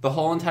so the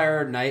whole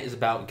entire night is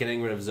about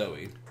getting rid of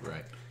Zoe.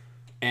 Right.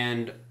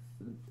 And,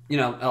 you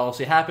know,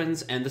 LLC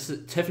happens, and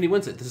Tiffany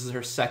wins it. This is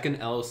her second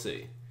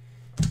LLC.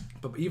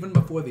 But even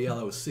before the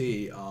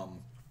LOC,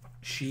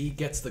 she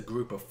gets the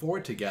group of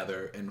 4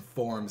 together and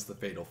forms the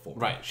Fatal 4.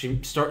 Right.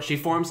 She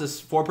forms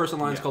this 4-person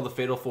alliance called the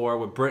Fatal 4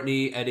 with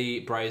Brittany,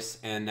 Eddie, Bryce,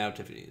 and now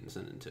Tiffany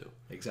in 2.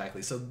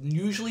 Exactly. So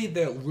usually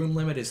the room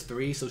limit is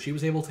 3, so she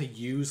was able to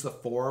use the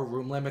 4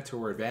 room limit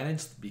to her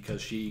advantage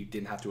because she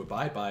didn't have to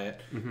abide by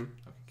it. Mm-hmm.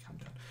 Okay, calm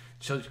down.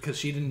 So because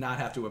she did not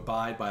have to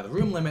abide by the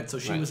room limit, so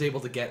she was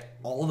able to get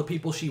all the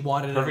people she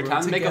wanted. Perfect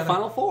time to make a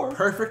Final 4.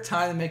 Perfect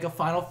time to make a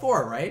Final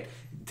 4, right?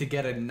 To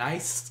get a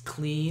nice,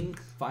 clean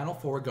Final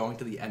 4 going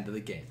to the end of the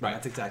game. Right.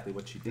 That's exactly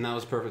what she did. And that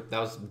was perfect. That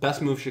was the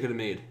best move she could have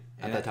made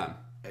at that time.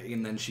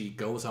 And then she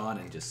goes on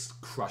and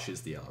just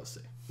crushes the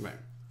LOC. Right.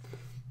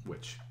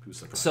 Who's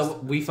surprised? So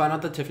we find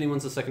out that Tiffany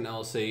wins the second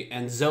LLC,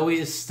 and Zoe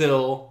is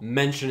still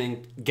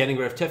mentioning getting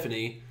rid of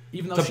Tiffany,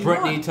 even though to she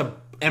Brittany won.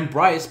 and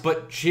Bryce,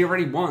 but she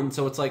already won.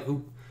 So it's like,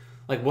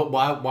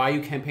 why are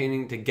you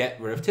campaigning to get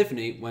rid of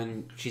Tiffany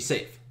when she's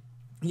safe?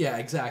 Yeah,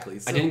 exactly.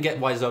 I didn't get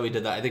why Zoe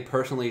did that. I think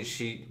personally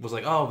she was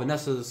like, oh,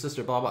 Vanessa's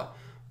sister, blah blah.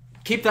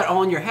 Keep that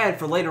all in your head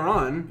for later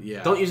on.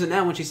 Yeah. Don't use it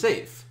now when she's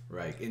safe.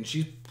 Right, and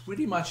she's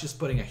pretty much just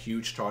putting a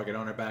huge target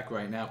on her back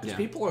right now because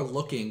people are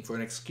looking for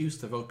an excuse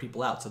to vote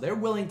people out, so they're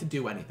willing to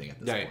do anything at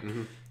this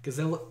point.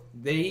 Because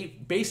they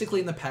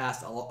basically in the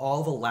past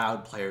all the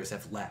loud players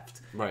have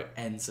left, right?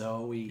 And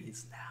Zoe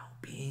is now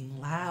being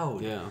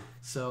loud. Yeah.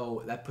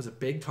 So that puts a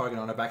big target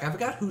on her back. I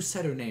forgot who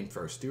said her name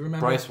first. Do you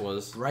remember?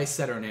 Bryce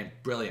said her name.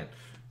 Brilliant.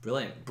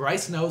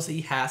 Bryce knows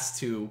he has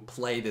to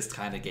play this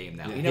kind of game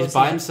now. Yeah, he's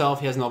by himself.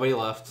 He has nobody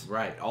left.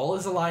 Right. All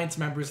his alliance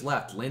members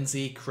left.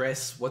 Lyndsee,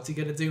 Chris. What's he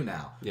gonna do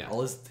now? Yeah.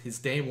 All his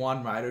day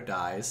one rider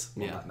dies.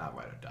 Well, not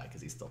ride or die because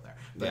he's still there.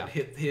 But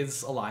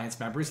his alliance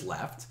members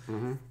left,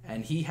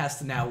 and he has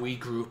to now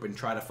regroup and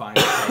try to find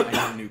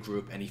a new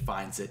group. And he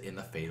finds it in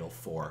the Fatal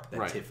Four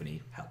that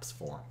Tiffany helps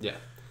form. Yeah.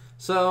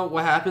 So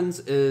what happens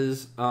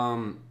is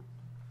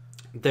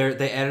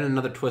they added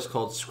another twist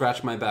called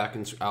 "Scratch My Back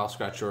and I'll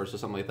Scratch Yours" or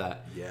something like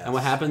that. Yes. And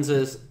what happens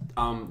is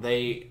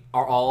they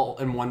are all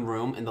in one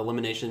room, and the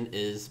elimination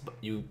is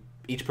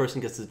each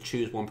person gets to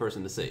choose one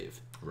person to save.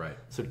 Right.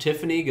 So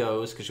Tiffany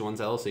goes because she wants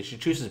LLC. She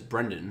chooses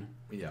Brendan.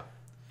 Yeah.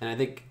 And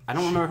I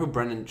don't remember who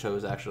Brendan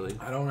chose actually.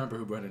 I don't remember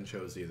who Brendan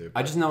chose either.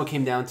 I just know it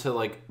came down to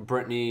like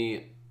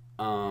Brittany.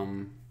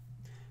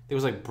 It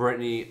was like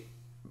Brittany,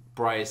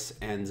 Bryce,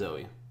 and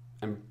Zoe,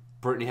 and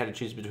Brittany had to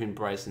choose between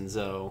Bryce and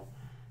Zoe.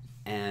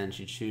 And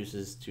she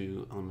chooses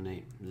to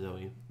eliminate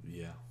Zoe.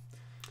 Yeah.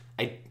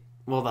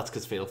 Well, that's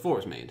because Fatal 4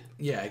 was made.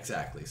 Yeah,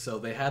 exactly. So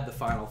they had the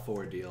Final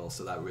 4 deal,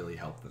 so that really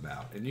helped them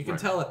out. And you can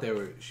tell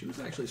that she was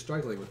actually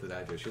struggling with the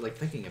idea. She was like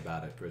thinking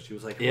about it first. She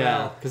was like,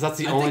 yeah, because that's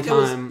the only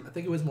time. I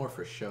think it was more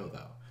for show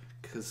though,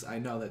 because I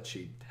know that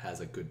she has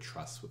a good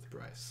trust with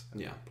Bryce at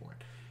that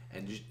point.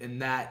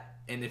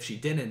 And if she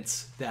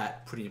didn't,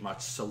 that pretty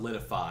much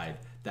solidified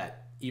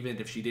that even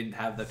if she didn't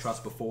have the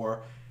trust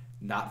before.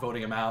 Not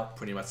voting him out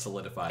pretty much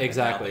solidified.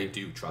 Exactly. That now they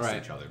do trust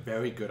each other.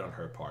 Very good on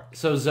her part.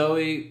 So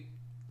Zoe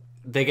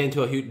gets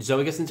into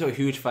a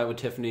huge fight with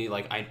Tiffany.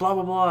 Like blah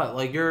blah blah.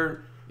 Like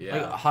you're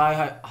like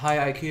high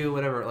IQ,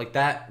 whatever. Like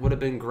that would have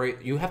been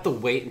great. You have to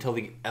wait until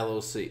the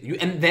LOC.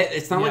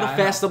 It's not like a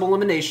fast double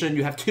elimination.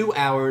 You have 2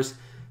 hours.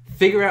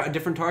 Figure out a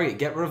different target.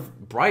 Get rid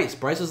of Bryce.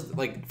 Bryce is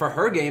like for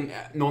her game.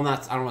 No, I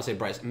don't want to say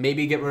Bryce.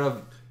 Maybe get rid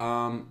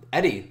of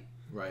Eddie.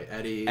 Right,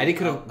 Eddie. Eddie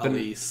could have been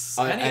Elise.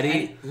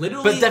 Eddie,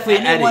 literally, but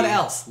definitely anyone Eddie.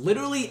 else.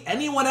 Literally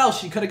anyone else.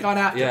 She could have gone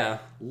after. Yeah.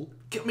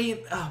 I mean,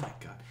 oh my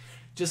god.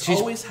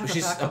 Always have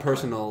she's a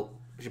personal. Plan.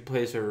 She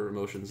plays her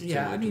emotions too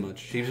much.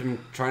 She's been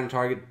trying to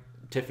target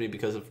Tiffany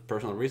because of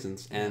personal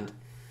reasons, and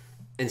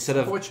instead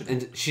of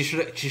she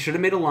should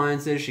have made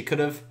alliances. She could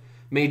have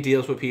made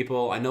deals with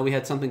people. I know we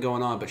had something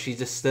going on, but she's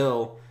just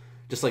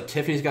like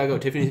Tiffany's got to go.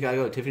 Tiffany's got to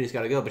go. Tiffany's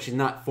got to go. But she's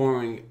not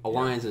forming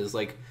alliances.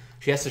 Like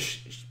she has to.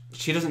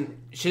 She doesn't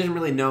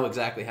really know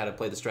exactly how to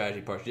play the strategy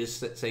part. She's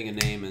just saying a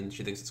name and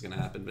she thinks it's going to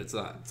happen, but it's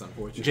not. It's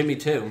unfortunate. Jimmy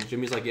too.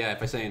 Jimmy's like, yeah,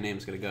 if I say a name,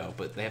 it's going to go.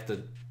 But they have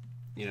to,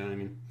 you know what I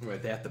mean?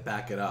 Right, they have to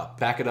back it up.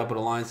 Back it up with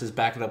alliances,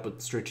 back it up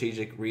with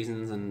strategic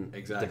reasons, and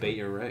debate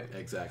your right.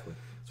 Exactly.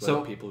 That's why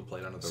the people who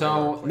played under the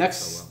radar So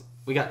next,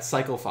 we got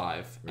Cycle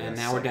 5, and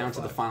now we're down to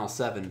the Final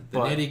 7. The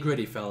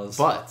nitty-gritty, fellas.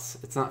 But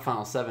it's not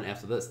Final 7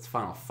 after this. It's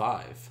Final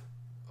 5.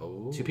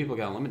 Oh. 2 people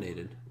got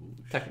eliminated.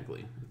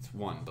 Technically, it's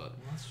 1, but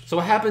so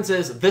what happens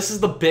is this is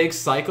the big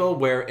cycle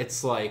where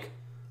it's like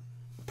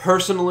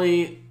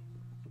personally,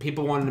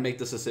 people wanted to make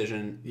this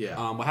decision.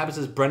 Yeah. What happens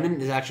is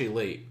Brendan is actually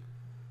late.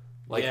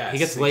 Like he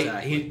gets late.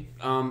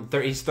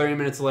 Exactly. He's 30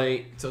 minutes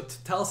late. So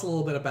tell us a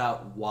little bit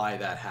about why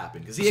that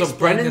happened because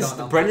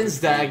Brendan's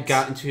dad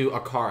got into a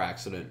car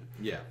accident.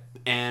 Yeah.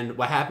 And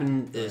what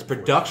happened is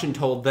production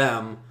told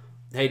them,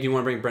 "Hey, do you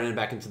want to bring Brendan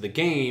back into the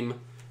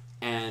game?"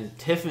 And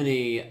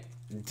Tiffany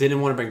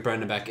didn't want to bring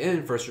Brendan back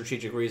in for a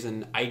strategic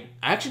reason. I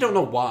actually don't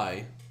know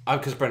why.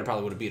 Because Brendan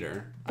probably would have beat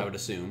her, I would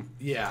assume.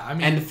 Yeah, I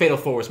mean... And Fatal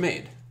 4 was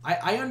made.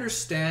 I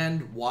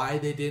understand why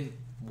they didn't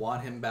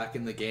want him back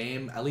in the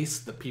game. At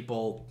least the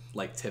people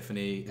like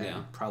Tiffany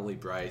and probably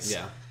Bryce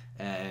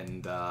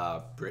and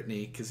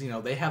Brittany. Because,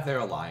 they have their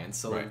alliance,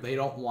 so they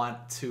don't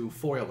want to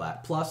foil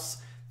that.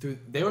 Plus,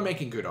 they were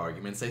making good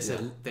arguments. They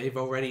said they've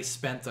already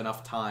spent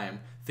enough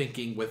time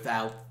thinking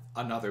without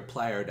another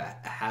player to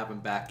have him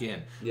back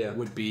in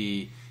would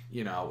be,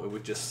 it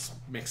would just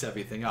mix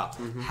everything up.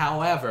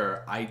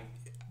 However,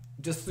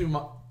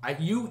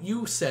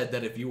 you said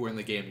that if you were in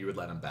the game, you would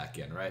let him back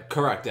in, right?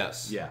 Correct,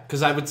 yes. Yeah.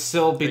 Because I would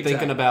still be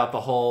thinking about the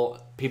whole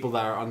people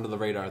that are under the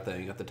radar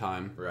thing at the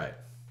time. Right.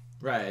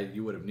 Right,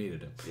 you would have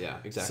needed him. Yeah,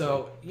 exactly.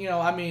 So,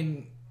 I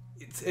mean,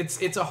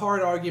 it's a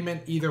hard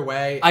argument either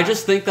way. I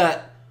just think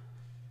that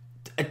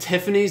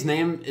Tiffany's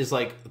name is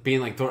like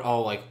being like,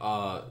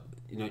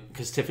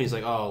 because Tiffany's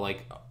like,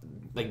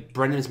 like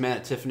Brendan's mad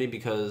at Tiffany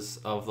because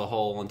of the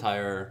whole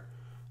entire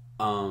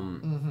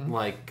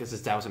like because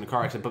his dad was in a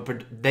car accident,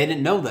 but they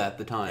didn't know that at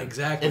the time.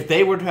 Exactly. If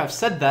they were to have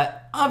said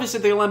that, obviously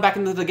they let him back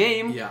into the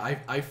game. Yeah,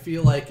 I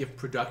feel like if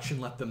production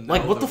let them know,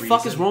 like what the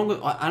fuck is wrong with?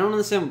 I don't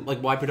understand like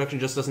why production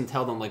just doesn't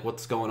tell them like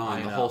what's going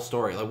on, the whole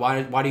story.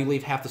 Like why do you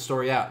leave half the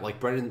story out? Like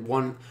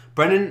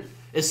Brendan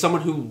is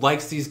someone who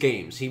likes these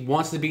games. He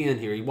wants to be in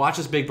here. He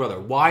watches Big Brother.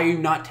 Why are you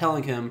not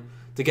telling him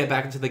to get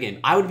back into the game?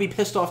 I would be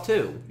pissed off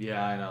too.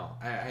 Yeah, I know,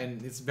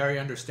 and it's very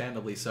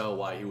understandably so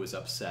why he was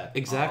upset.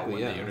 Exactly.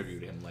 When they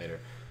interviewed him later,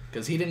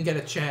 because he didn't get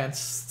a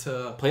chance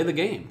to play the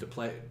game.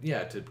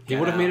 He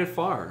would have made it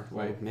far.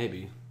 Right. Well,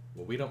 maybe.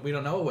 Well, we don't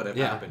know what would have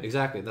happened.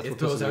 Exactly. That's it what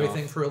throws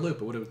everything for a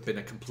loop. It would have been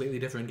a completely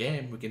different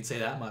game. We can say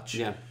that much.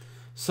 Yeah.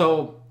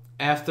 So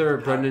after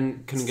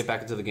Brendan couldn't get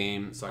back into the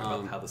game, talking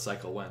about how the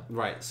cycle went.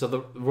 Right. So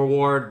the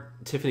reward,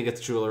 Tiffany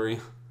gets jewelry.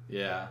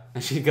 Yeah.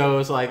 And she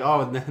goes like,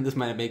 "Oh, this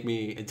might make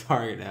me a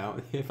target now."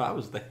 If I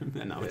was there,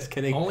 no, I'm just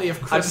kidding. Only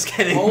if Chris, I'm just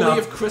kidding.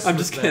 If Chris I'm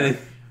just kidding.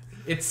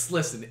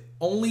 Listen.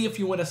 Only if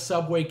you win a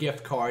Subway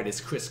gift card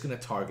is Chris gonna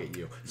target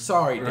you.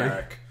 Sorry, right.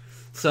 Derek.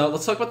 So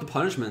let's talk about the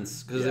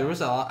punishments because there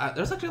was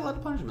actually a lot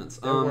of punishments.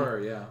 There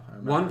were, yeah.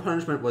 One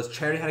punishment was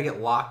Charity had to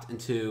get locked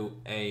into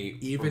an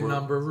even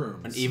number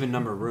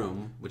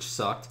room, which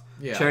sucked.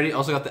 Yeah. Charity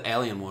also got the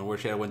alien one where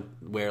she had to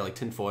wear like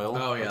tinfoil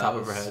on top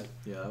of her head.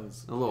 Yeah, that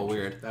was a little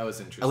weird. That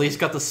was interesting. Elise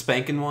got the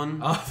spanking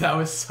one. Oh, that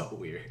was so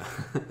weird.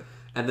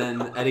 And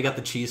then Eddie got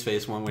the cheese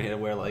face one where he had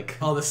to wear like...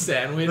 Oh, the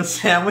sandwich? The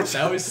sandwich.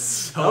 That was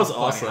so funny.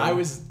 Awesome. I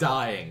was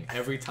dying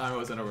every time I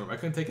was in a room. I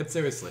couldn't take it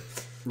seriously.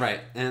 Right.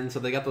 And so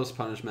they got those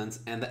punishments.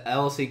 And the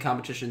LLC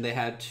competition, they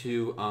had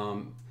to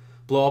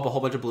blow up a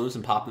whole bunch of balloons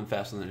and pop them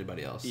faster than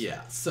anybody else.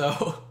 Yeah,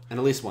 so... And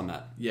Elise won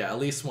that. Yeah,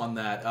 Elise won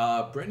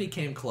that. Brittany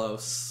came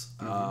close.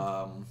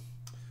 Mm-hmm.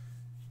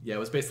 Yeah, it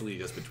was basically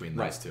just between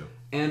those two.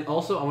 And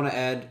also, I want to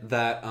add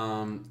that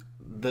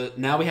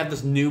now we have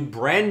this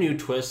brand new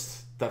twist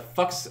that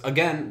fucks,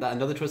 again,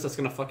 another twist that's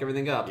going to fuck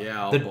everything up.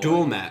 Yeah, the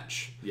duel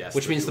match. Yes,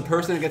 which means the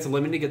person that gets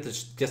eliminated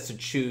gets to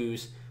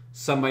choose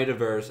somebody to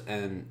verse,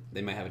 and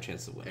they might have a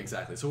chance to win.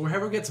 Exactly. So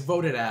whoever gets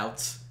voted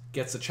out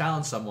gets to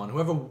challenge someone.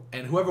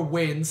 Whoever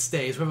wins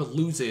stays. Whoever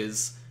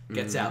loses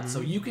gets out.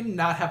 So you can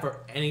not have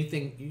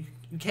anything.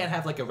 You can't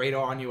have like a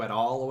radar on you at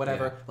all or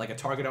whatever, like a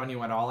target on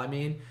you at all. I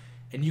mean,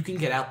 and you can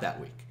get out that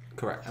week.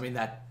 Correct. I mean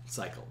that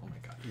cycle. Oh my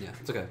god. Yeah,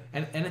 it's okay.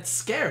 And it's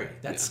scary.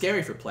 That's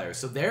scary for players.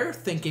 So they're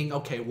thinking,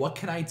 okay, what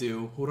can I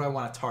do? Who do I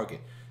want to target?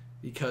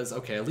 Because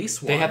at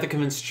least one. They have to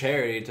convince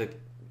Charity to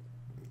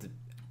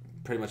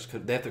pretty much.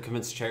 They have to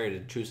convince Charity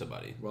to choose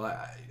somebody. Well,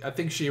 I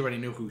think she already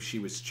knew who she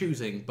was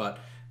choosing, but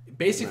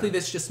basically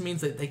this just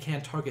means that they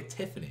can't target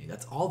Tiffany.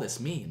 That's all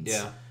this means.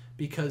 Yeah.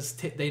 Because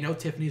they know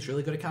Tiffany's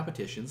really good at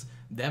competitions.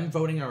 Them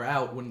voting her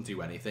out wouldn't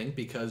do anything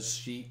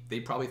because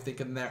they probably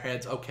think in their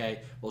heads,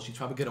 okay, well she's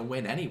probably gonna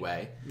win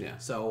anyway. Yeah.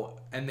 So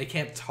they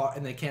can't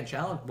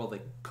challenge. Well,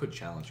 they could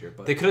challenge her,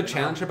 but they could have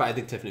challenged her. But I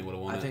think Tiffany would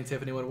have won. I think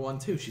Tiffany would have won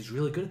too. She's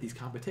really good at these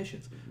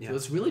competitions. Yeah. So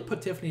it's really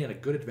put Tiffany at a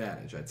good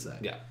advantage, I'd say.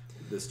 Yeah.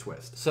 This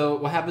twist. So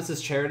what happens is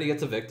Charity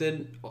gets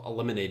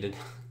eliminated.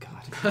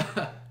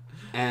 God.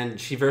 And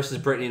she versus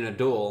Brittany in a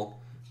duel,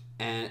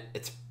 and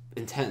it's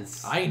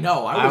intense. I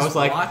know. I was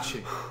like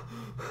watching.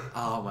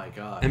 Oh my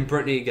god. And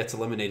Brittany gets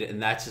eliminated,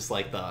 and that's just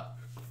like the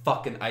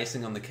fucking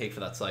icing on the cake for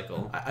that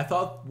cycle. I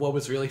thought what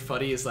was really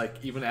funny is like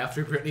even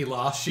after Brittany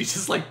lost, she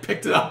just like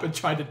picked it up and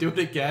tried to do it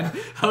again.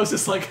 I was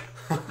just like,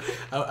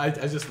 I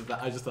just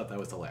thought that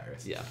was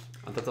hilarious. Yeah,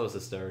 I thought that was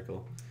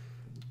hysterical.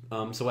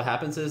 So what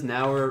happens is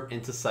now we're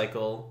into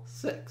cycle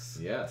 6.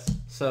 Yes.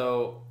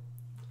 So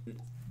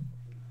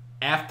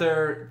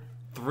after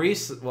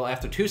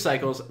 2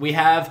 cycles, we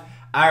have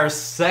our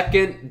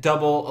second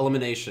double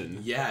elimination.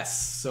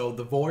 Yes. So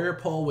the voyeur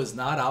poll was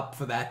not up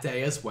for that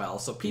day as well.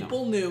 So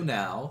people knew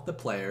now, the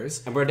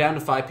players. And we're down to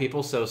 5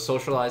 people, so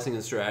socializing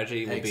and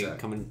strategy will be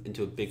coming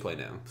into a big play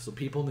now. So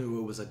people knew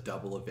it was a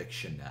double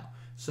eviction now.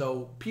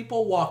 So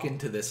people walk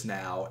into this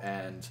now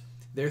and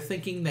they're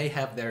thinking they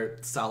have their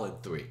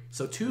solid 3.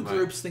 So 2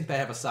 groups think they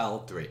have a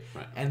solid 3.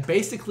 Right. And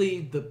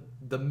basically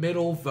the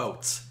middle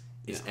vote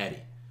is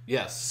Eddie.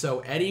 Yes. So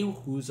Eddie,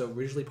 who's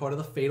originally part of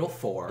the Fatal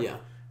 4. Yeah.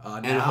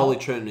 And the Holy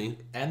Trinity.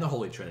 And the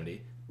Holy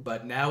Trinity.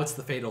 But now it's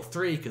the Fatal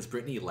 3 because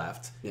Brittany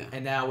left. Yeah.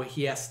 And now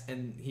he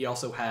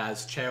also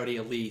has Charity,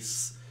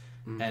 Elise,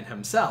 and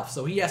himself.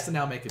 So he has to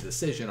now make a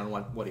decision on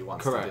what he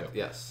wants to do. Correct,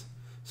 yes.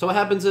 So what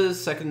happens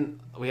is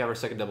we have our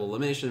second double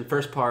elimination.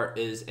 First part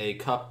is a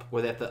cup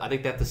where I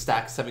think they have to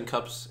stack 7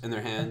 cups in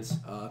their hands.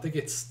 I think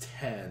it's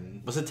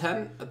 10. Was it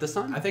 10 at this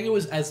time? I think it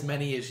was as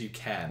many as you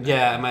can.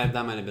 Yeah, that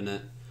might have been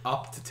it.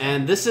 Up to 10.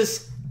 And this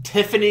is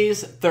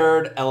Tiffany's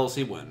 3rd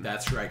LLC win.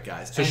 That's right,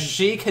 guys. So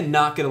she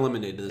cannot get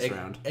eliminated this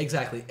round.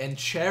 Exactly. And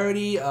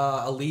Charity,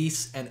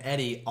 Elise, and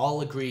Eddie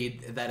all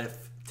agreed that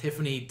if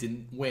Tiffany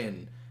didn't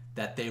win,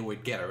 that they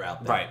would get her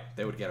out there. Right.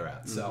 They would get her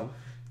out. Mm-hmm. So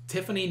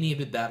Tiffany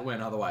needed that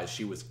win, otherwise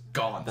she was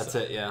gone. That's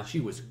it, yeah.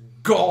 She was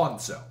gone,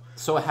 so.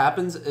 So what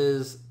happens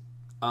is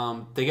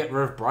they get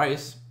rid of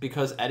Bryce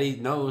because Eddie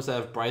knows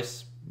that if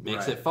Bryce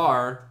makes it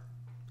far,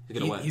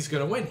 He's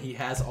gonna win. He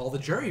has all the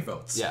jury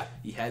votes. Yeah.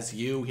 He has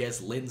you. He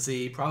has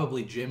Lyndsee.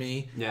 Probably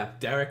Jimmy. Yeah.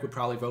 Derrick would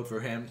probably vote for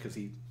him because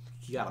he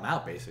got him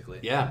out basically.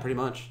 Yeah, pretty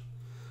much.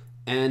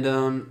 And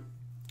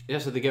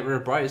so they get rid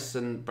of Bryce,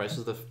 and Bryce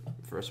was the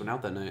first one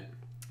out that night.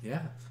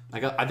 Yeah.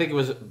 I think it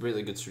was a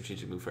really good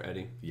strategic move for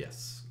Eddie.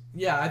 Yes.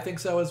 Yeah, I think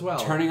so as well.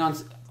 Turning on,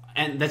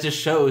 and that just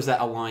shows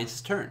that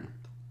Alliance's turn.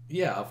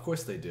 Yeah, of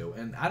course they do.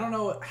 And I don't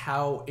know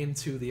how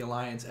into the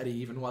alliance Eddie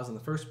even was in the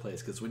first place,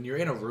 because when you're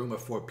in a room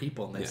of 4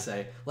 people and they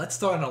say, let's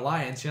start an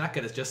alliance, you're not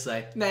going to just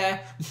say, nah.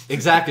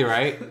 Exactly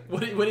right.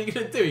 What are you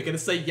going to do? You're going to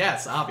say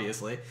yes,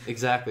 obviously.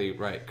 Exactly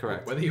right,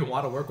 correct. Whether you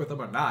want to work with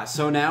them or not.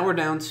 So now we're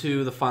down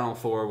to the final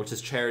 4, which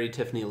is Charity,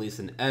 Tiffany, Elise,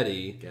 and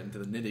Eddie. Getting to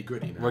the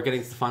nitty-gritty now. We're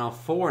getting to the final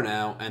 4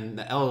 now, and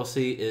the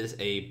LLC is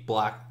a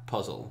black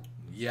puzzle.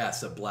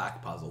 Yes, a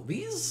black puzzle.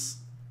 These...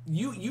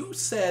 You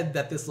said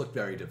that this looked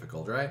very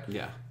difficult, right?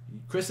 Yeah.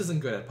 Chris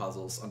isn't good at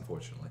puzzles,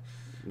 unfortunately.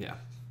 Yeah.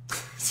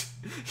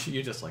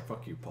 You're just like,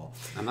 fuck you, Paul.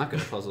 I'm not good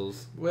at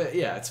puzzles. Well,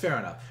 yeah, it's fair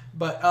enough.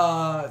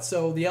 But,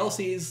 so the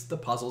LC's the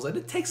puzzles, and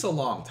it takes a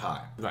long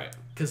time. Right.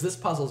 Because this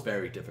puzzle's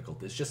very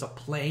difficult. It's just a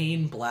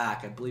plain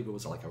black, I believe it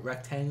was like a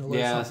rectangle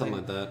or something. Something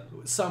like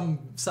that.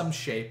 Some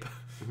shape.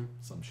 Mm-hmm.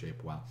 Some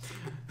shape, wow.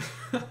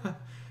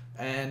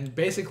 And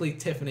basically,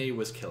 Tiffany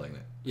was killing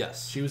it.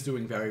 Yes. She was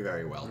doing very,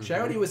 very well. Mm-hmm.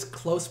 Charity was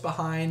close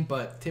behind,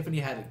 but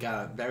Tiffany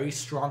got a very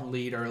strong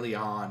lead early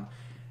on,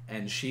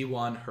 and she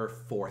won her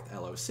 4th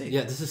LOC.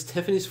 Yeah, this is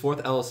Tiffany's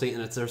 4th LOC,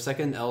 and it's her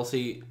 2nd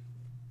LOC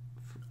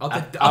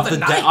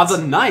of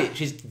the night.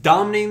 She's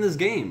dominating this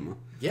game.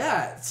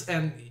 Yeah,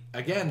 and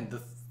again,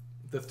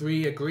 the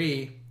 3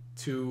 agree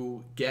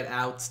to get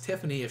out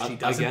Tiffany if she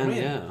doesn't win.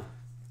 Yeah.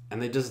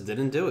 And they just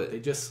didn't do it.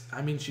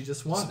 She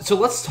just won. So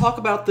let's talk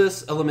about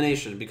this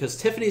elimination, because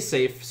Tiffany's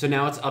safe, so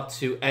now it's up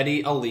to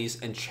Eddie,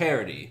 Elise, and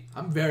Charity.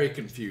 I'm very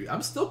confused.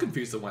 I'm still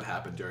confused on what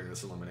happened during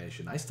this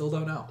elimination. I still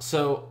don't know.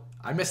 So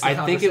I missed the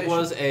I think it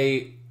was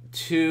a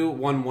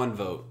 2-1-1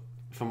 vote,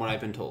 from what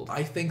I've been told.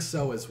 I think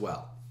so as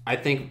well. I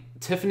think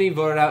Tiffany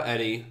voted out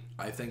Eddie.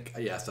 I think,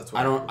 yes, that's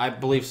what I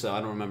believe so. I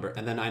don't remember.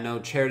 And then I know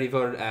Charity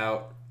voted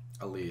out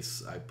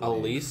Elise, I believe.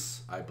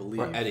 Elise? I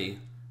believe. Or Eddie.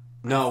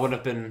 No, it would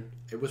have been...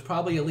 It was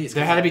probably Elise.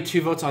 There had to be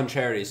 2 votes on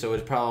Charity, so it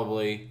was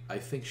probably... I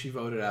think she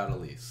voted out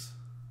Elise.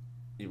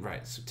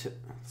 Right.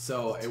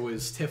 So it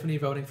was Tiffany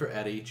voting for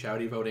Eddie,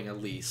 Charity voting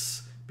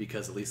Elise,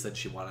 because Elise said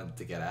she wanted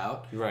to get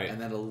out. Right.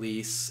 And then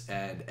Elise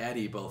and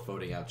Eddie both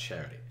voting out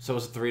Charity. So it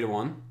was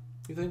 3-1,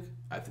 you think?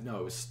 No,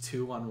 it was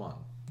 2-1-1.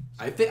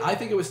 I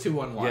think it was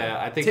 2-1-1.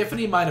 Yeah, I think...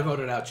 Tiffany might have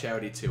voted out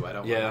Charity too. I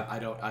don't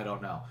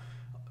know.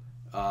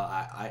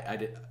 I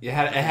did. It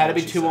had to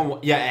be 2-1-1.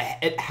 Yeah,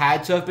 it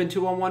had to have been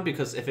 2-1-1,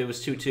 because if it was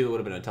 2-2, it would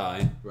have been a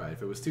tie. Right.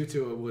 If it was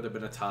 2-2, it would have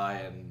been a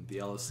tie, and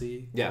the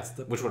LOC. Yeah,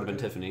 which would have been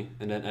Tiffany,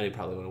 and then Eddie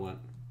probably would have went.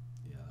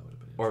 Yeah, that would have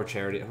been. Or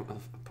Charity.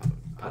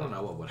 I don't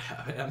know what would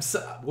happen.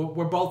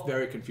 We're both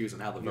very confused on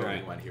how the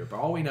voting went here, but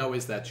all we know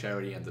is that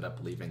Charity ended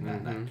up leaving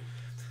that night.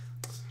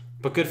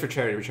 But good for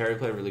Charity. Charity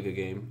played a really good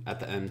game at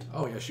the end.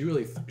 Oh yeah, she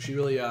really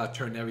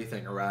turned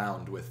everything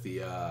around with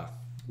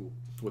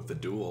the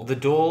duel. The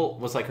duel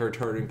was like her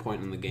turning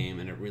point in the game,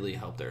 and it really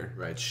helped her.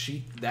 Right.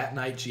 That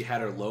night she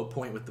had her low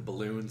point with the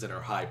balloons and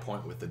her high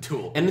point with the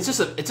duel. And it's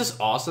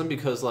just awesome,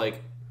 because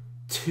like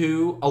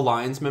 2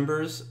 Alliance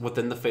members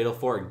within the Fatal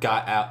 4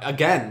 got out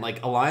again.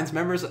 Like, Alliance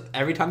members,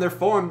 every time they're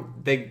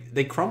formed,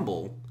 they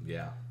crumble.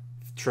 Yeah.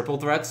 Triple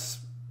Threats,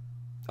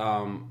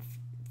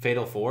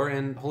 Fatal 4,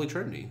 and Holy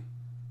Trinity.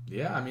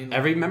 Yeah, I mean,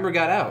 every member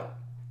got out.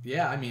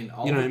 Yeah, I mean,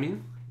 you know what I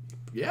mean?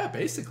 Yeah,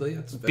 basically.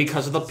 That's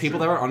because of the people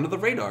that were under the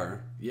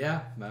radar.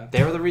 Yeah.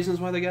 They were the reasons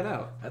why they got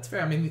out. That's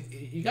fair. I mean,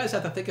 you guys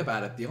have to think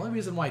about it. The only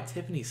reason why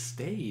Tiffany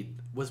stayed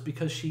was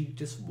because she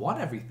just won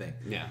everything.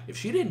 Yeah. If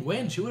she didn't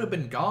win, she would have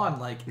been gone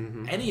like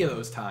any of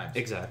those times.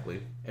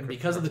 Exactly. And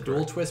because of the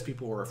dual twist,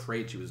 people were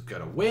afraid she was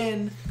going to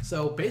win.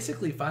 So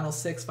basically, Final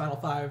 6, Final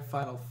 5,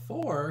 Final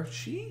 4,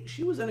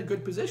 she was in a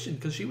good position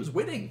because she was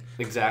winning.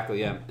 Exactly,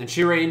 yeah. And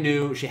she already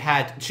knew she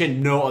had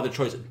no other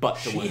choice but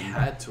to win. She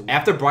had to win.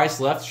 After Bryce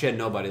left, she had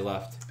nobody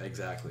left.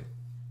 Exactly.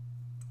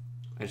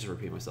 I just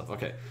repeat myself.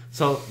 Okay.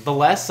 So the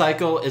last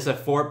cycle is a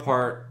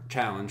 4-part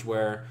challenge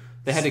where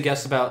they had to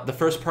guess about... The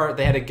first part,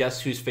 they had to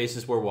guess whose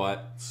faces were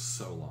what.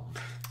 So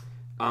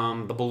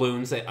long. The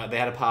balloons, they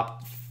had to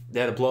pop... They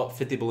had to blow up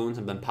 50 balloons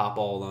and then pop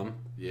all of them.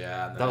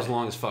 Yeah. That was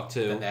long as fuck,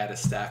 too. Then they had to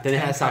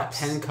stack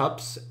 10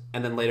 cups,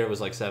 and then later it was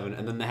like 7.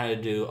 And then they had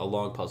to do a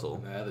long puzzle.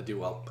 And they had to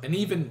do an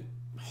even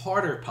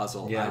harder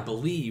puzzle, I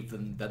believe,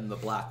 than the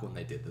black one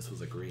they did. This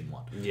was a green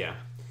one. Yeah.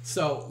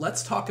 So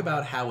let's talk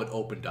about how it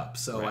opened up.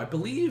 So I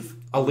believe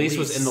Elise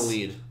was in the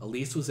lead.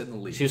 Elise was in the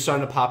lead. She was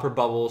starting to pop her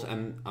bubbles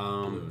and...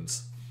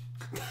 balloons.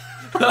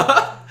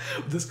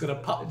 Just gonna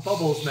pop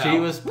bubbles now. She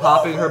was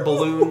popping her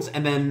balloons,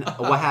 and then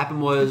what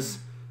happened was...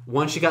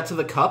 Once she got to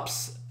the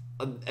cups,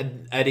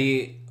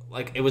 Eddie,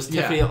 like, it was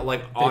Tiffany,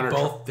 like, on her...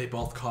 They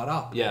both caught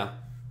up. Yeah.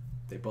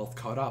 They both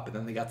caught up, and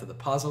then they got to the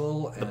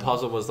puzzle. The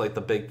puzzle was, like,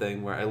 the big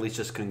thing where Elise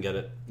just couldn't get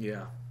it.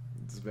 Yeah.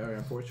 It's very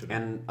unfortunate.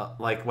 And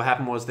like what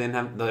happened was they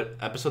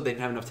didn't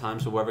have enough time,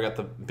 so whoever got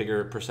the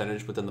bigger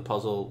percentage within the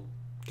puzzle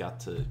got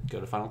to go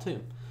to final 2.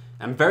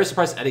 I'm very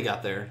surprised Eddie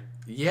got there.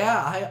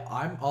 Yeah,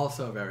 I'm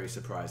also very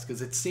surprised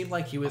because it seemed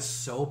like he was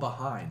so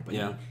behind,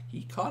 but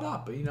he caught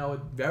up. You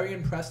know, very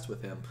impressed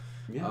with him.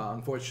 Yeah.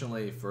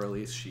 Unfortunately for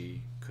Elise,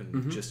 she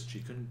couldn't just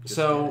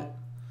So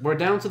we're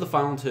down to the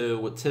final 2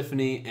 with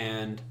Tiffany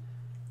and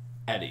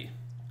Eddie,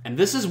 and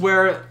this is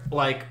where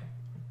like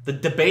the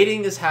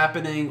debating is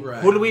happening.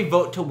 Right. Who do we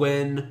vote to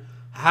win?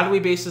 How do we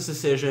base this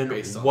decision?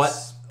 Based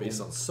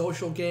on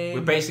social game.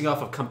 We're basing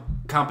off of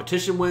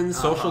competition wins,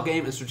 social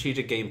game, and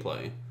strategic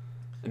gameplay.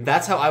 And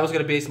that's how I was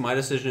going to base my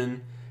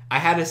decision. I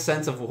had a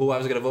sense of who I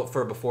was going to vote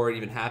for before it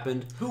even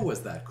happened. Who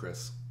was that,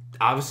 Chris?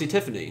 Obviously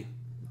Tiffany.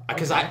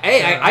 Because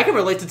I can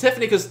relate to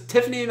Tiffany because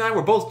Tiffany and I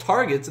were both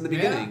targets in the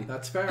beginning. Yeah,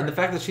 that's fair. And the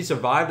fact that she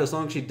survived as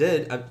long as she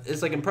did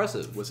is like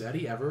impressive. Was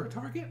Eddie ever a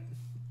target?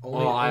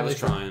 I was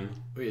trying.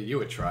 Yeah, you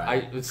would try.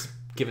 I was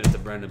giving it to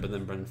Brendan, but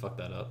then Brendan fucked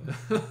that up.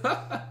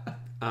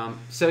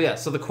 So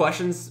the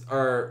questions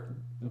are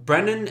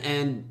Brendan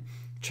and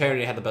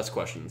Charity had the best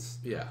questions.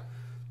 Yeah.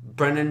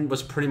 Brendan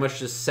was pretty much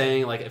just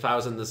saying, like, if I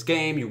was in this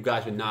game, you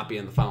guys would not be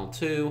in the final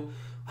 2.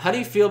 How do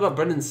you feel about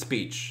Brendan's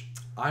speech?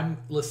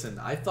 Listen,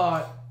 I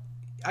thought,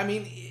 I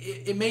mean,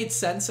 it made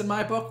sense in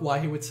my book why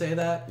he would say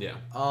that. Yeah.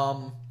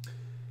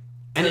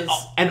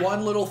 And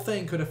one little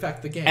thing could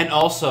affect the game. And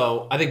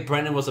also, I think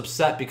Brendan was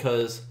upset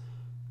because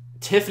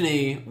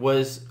Tiffany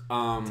was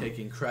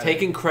taking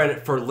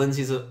credit for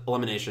Lyndsee's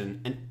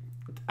elimination, and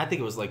I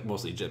think it was like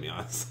mostly Jimmy,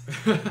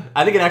 honestly.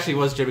 I think it actually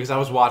was Jimmy because I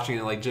was watching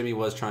it. Like Jimmy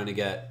was trying to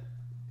get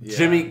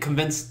Jimmy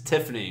convinced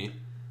Tiffany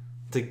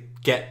to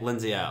get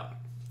Lyndsee out.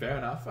 Fair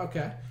enough.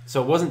 Okay.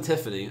 So it wasn't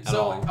Tiffany at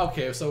all.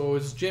 Okay, so it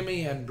was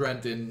Jimmy and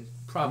Brendan.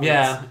 Probably.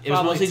 Yeah, it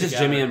was mostly just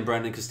Jimmy and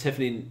Brendan because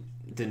Tiffany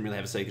didn't really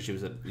have a say because she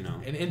was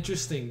an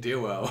interesting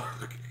duo.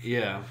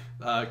 Yeah.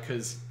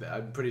 Because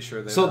I'm pretty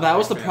sure that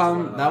was the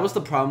problem. That was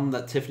the problem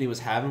that Tiffany was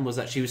having, was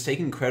that she was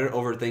taking credit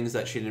over things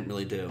that she didn't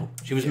really do.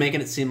 She was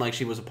making it seem like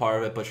she was a part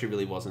of it, but she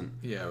really wasn't.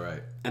 Yeah,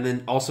 right. And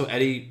then also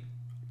Eddie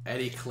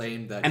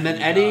claimed that. And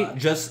then Eddie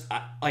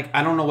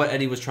I don't know what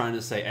Eddie was trying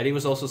to say. Eddie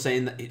was also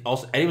saying that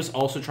Eddie was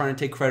also trying to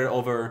take credit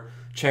over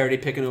Charity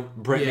picking up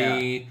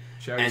Brittany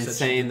and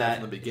saying that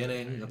in the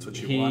beginning that's what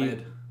she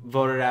wanted.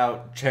 Voted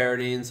out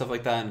Charity and stuff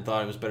like that and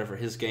thought it was better for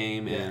his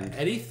game. Yeah. And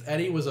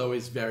Eddie was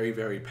always very,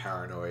 very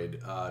paranoid.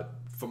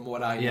 From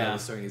what I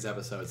noticed during these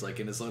episodes,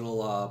 like in his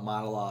little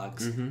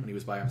monologues when he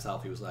was by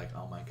himself, he was like,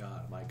 "Oh my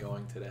god, am I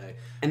going today?"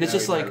 And it's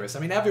just nervous. I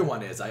mean,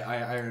 everyone is.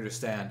 I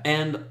understand.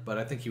 But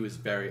I think he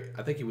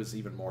was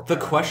even more. The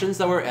questions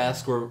that were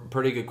asked were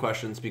pretty good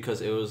questions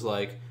because it was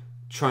like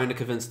trying to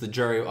convince the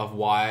jury of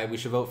why we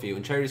should vote for you.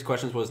 And Charity's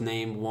questions was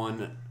name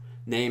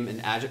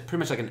an adjective, pretty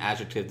much like an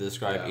adjective to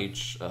describe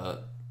each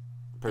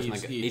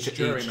person, each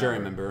jury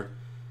member.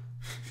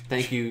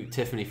 Thank you,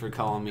 Tiffany, for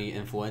calling me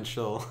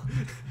influential.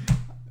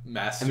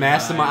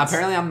 Mastermind.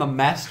 Apparently, I'm the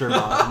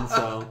mastermind.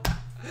 So.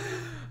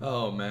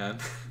 Oh man.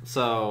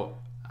 So.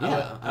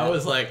 Yeah, I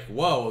was like,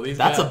 whoa,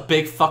 that's a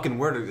big fucking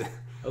word.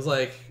 I was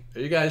like,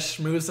 are you guys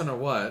schmoozing or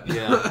what?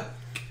 Yeah.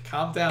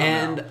 Calm down.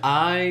 And now.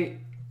 I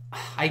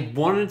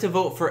wanted to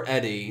vote for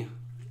Eddie,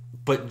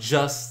 but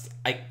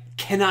I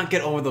cannot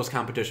get over those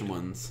competition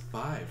ones.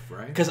 5,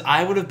 right? Because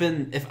I would have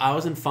been, if I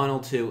was in Final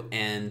 2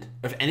 and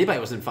if anybody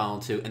was in Final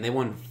 2 and they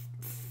won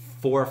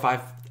 4 or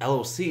 5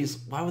 LOCs,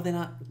 why would they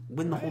not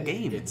win the whole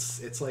game?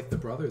 It's like the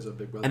brothers of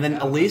Big Brother. And then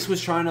Eddie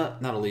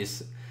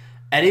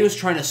was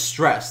trying to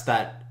stress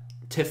that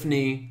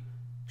Tiffany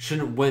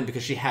shouldn't win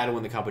because she had to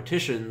win the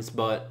competitions,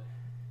 but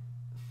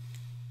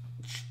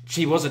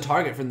she was a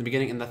target from the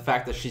beginning, and the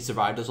fact that she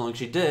survived as long as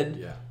she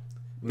did,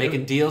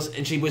 making deals,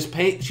 and she was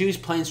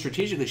playing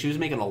strategically. She was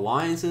making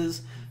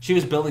alliances. She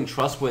was building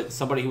trust with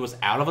somebody who was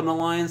out of an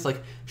alliance.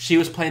 Like, she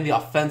was playing the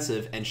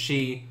offensive, and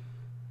she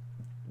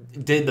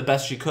did the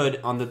best she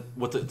could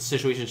with the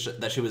situation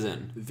that she was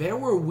in. There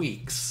were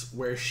weeks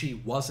where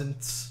she was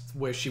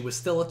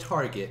still a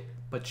target,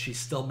 but she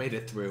still made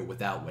it through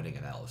without winning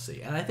an LOC.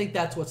 And I think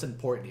that's what's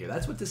important here.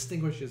 That's what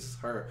distinguishes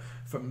her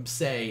from,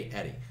 say,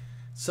 Eddie.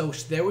 So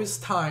there was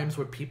times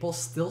where people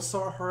still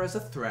saw her as a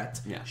threat.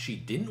 Yeah. She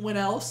didn't win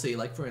LLC,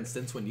 like for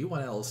instance when you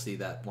won LLC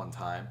that one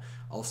time.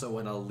 Also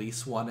when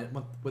Elise won it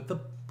with the.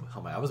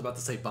 Oh my! I was about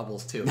to say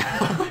bubbles too.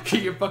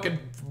 You're fucking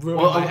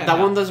ruining my head that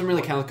now. one doesn't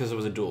really count because it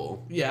was a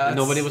duel. Yeah. And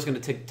nobody was going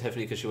to take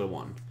Tiffany because she would have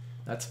won.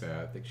 That's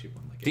fair. I think she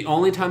won. The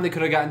only time they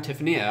could have gotten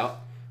Tiffany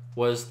out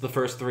was the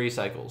first 3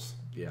 cycles.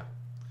 Yeah.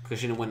 Because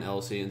she didn't win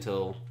LLC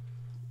until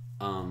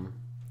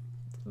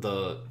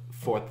the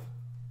 4th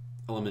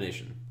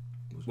elimination.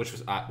 Which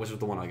was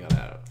the one I got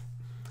out of.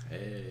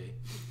 Hey.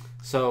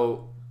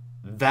 So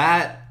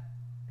that,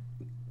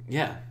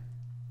 yeah.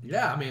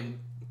 Yeah, I mean,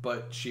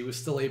 but she was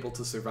still able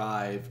to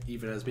survive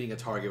even as being a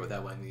target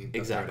without winning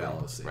the third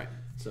LOC. Right.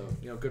 So,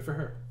 good for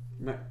her.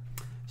 Right.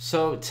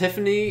 So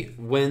Tiffany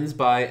wins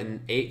by an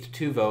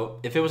 8-2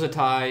 vote. If it was a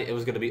tie, it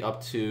was going to be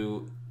up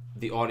to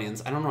the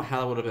audience. I don't know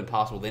how that would have been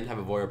possible. They didn't have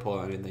a voyeur poll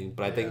or anything,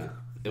 but I think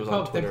it was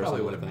on Twitter. They probably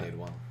or would have like made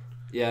one.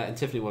 Yeah, and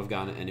Tiffany would have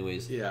gotten it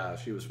anyways. Yeah,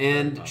 she was.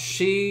 And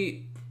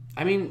she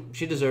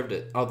deserved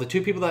it. Oh, the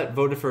two people that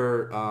voted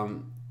for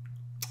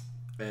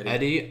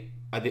Eddie,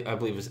 I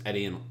believe it was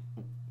Eddie and.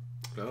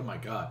 Oh my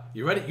God!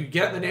 You ready? You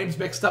getting the names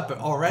mixed up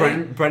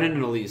already? Brennan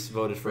and Elise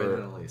voted for.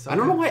 Brennan and Elise. Okay. I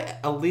don't know why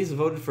Elise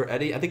voted for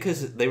Eddie. I think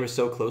because they were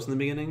so close in the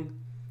beginning.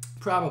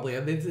 Probably,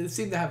 and they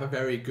seem to have a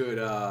very good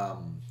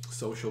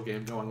social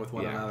game going with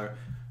one another.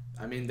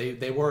 I mean,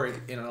 they were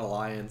in an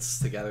alliance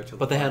together.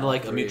 But they had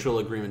like a mutual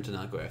agreement to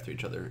not go after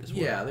each other as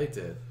well. Yeah, they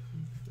did.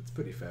 It's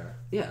pretty fair.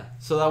 Yeah,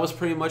 so that was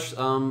pretty much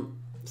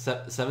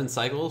 7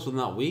 cycles within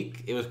that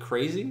week. It was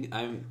crazy.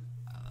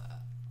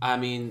 I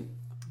mean.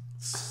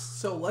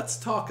 So let's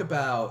talk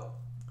about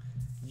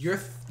your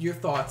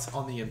thoughts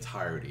on the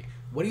entirety.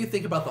 What do you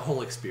think about the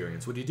whole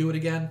experience? Would you do it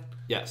again?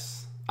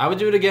 Yes. I would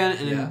do it again,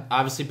 and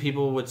obviously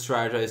people would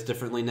strategize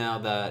differently now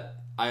that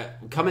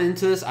coming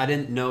into this, I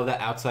didn't know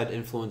that outside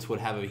influence would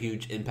have a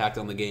huge impact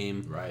on the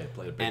game. Right, it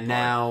played a big part.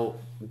 Now,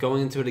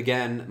 going into it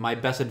again, my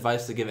best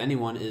advice to give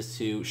anyone is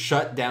to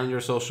shut down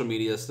your social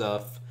media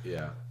stuff.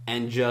 Yeah.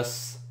 And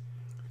just...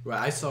 Well,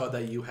 I saw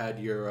that you had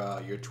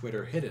your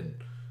Twitter hidden.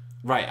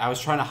 Right, I was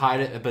trying to hide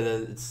it, but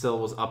it still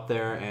was up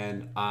there,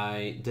 and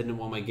I didn't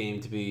want my game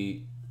to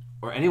be,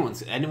 or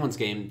anyone's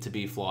game to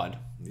be flawed.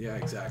 Yeah,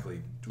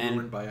 exactly.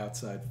 Ruined by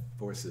outside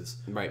forces.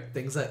 Right.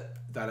 Things that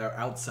are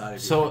outside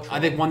of your control. I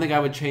think one thing I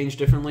would change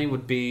differently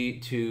would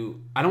be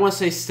to, I don't want to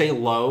say stay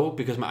low,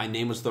 because my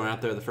name was thrown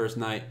out there the first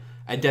night.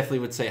 I definitely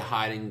would say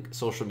hiding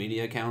social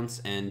media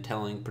accounts and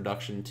telling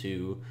production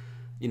to,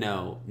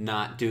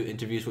 not do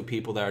interviews with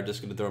people that are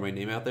just going to throw my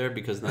name out there,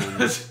 because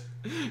then...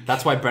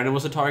 That's why Brendan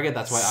was a target.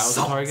 That's why I was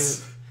a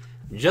target.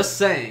 Just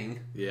saying.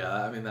 Yeah,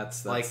 I mean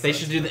that's like they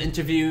should do the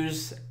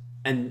interviews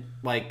and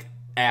like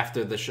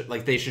after the show.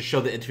 Like they should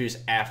show the interviews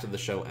after the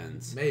show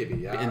ends. Maybe,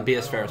 yeah. And be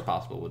as fair as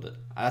possible with it.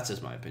 That's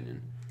just my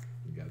opinion.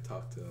 You gotta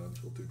talk to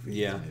unfiltered features,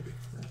 yeah. Maybe.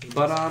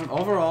 But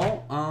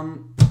overall,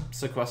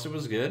 Sequester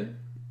was good.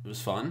 It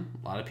was fun.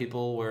 A lot of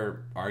people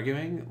were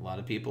arguing. A lot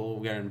of people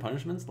were getting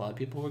punishments. A lot of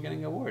people were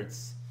getting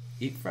awards.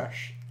 Eat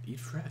fresh. Eat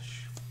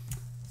fresh.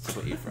 So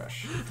eat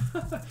fresh.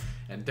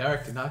 And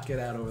Derrick did not get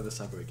out over the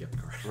Subway gift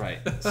card. Right.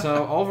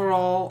 So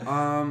overall,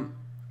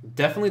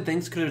 definitely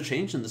things could have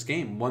changed in this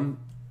game. One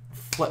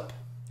flip.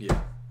 Yeah.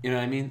 You know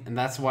what I mean? And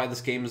that's why this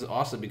game is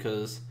awesome,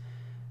 because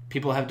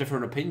people have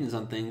different opinions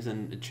on things,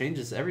 and it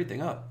changes everything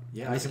up.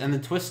 Yeah. And the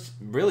twists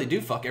really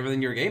do fuck everything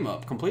in your game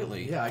up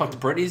completely. Yeah. Fucked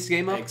Brittany's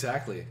game up.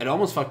 Exactly. It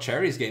almost fucked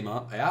Cherry's game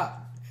up. Yeah.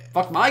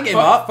 Fucked my game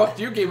up. Fucked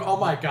your game. Oh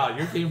my God.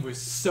 Your game was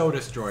so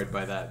destroyed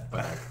by that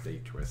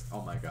date twist.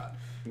 Oh my God.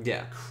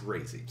 Yeah.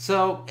 Crazy.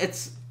 So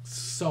it's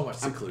so much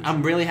seclusion.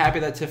 I'm really happy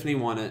that Tiffany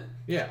won it.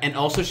 Yeah. And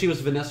also she was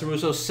Vanessa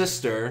Russo's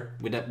sister.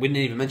 We didn't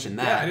even mention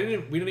that. Yeah,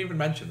 we didn't even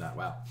mention that.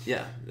 Wow.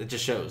 Yeah, it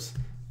just shows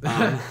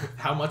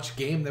how much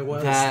game there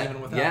was even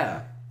without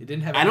that. It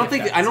didn't have. I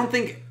don't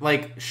think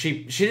like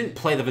she didn't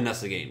play the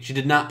Vanessa game. She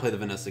did not play the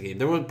Vanessa game.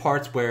 There were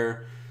parts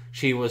where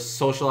she was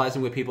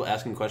socializing with people,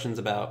 asking questions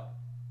about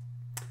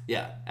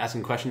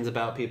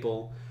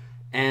people,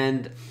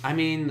 and I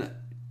mean.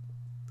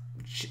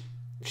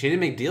 She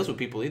didn't make deals with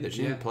people either.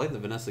 She didn't play the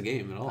Vanessa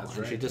game at all. That's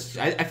right. She just,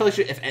 I feel like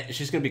if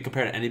she's going to be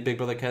compared to any Big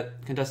Brother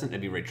contestant,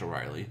 it'd be Rachel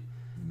Riley.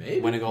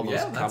 Maybe. Winning all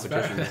those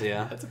competitions,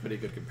 yeah. That's a pretty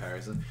good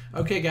comparison.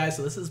 Okay, guys,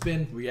 so this has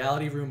been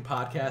Reality Room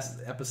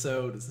Podcast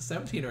episode, is it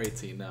 17 or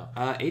 18 now?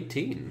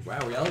 18.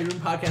 Wow, Reality Room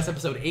Podcast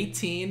episode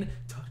 18,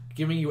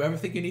 giving you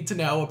everything you need to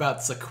know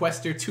about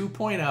Sequester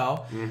 2.0.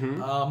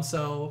 Mm-hmm.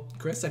 So,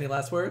 Chris, any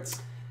last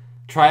words?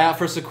 Try out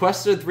for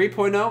Sequester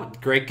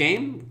 3.0. Great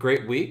game.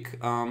 Great week.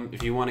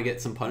 If you want to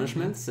get some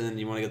punishments and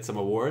you want to get some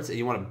awards and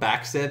you want to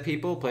backstab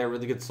people, play a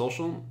really good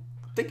social,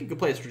 I think you could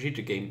play a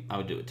strategic game. I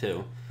would do it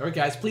too. All right,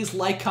 guys. Please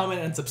like,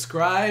 comment, and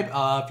subscribe.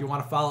 If you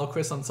want to follow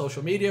Chris on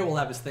social media, we'll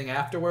have his thing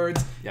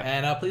afterwards. Yep.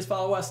 And please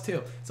follow us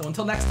too. So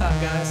until next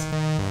time, guys.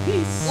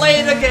 Peace.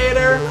 Later,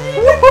 Gator.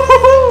 Later.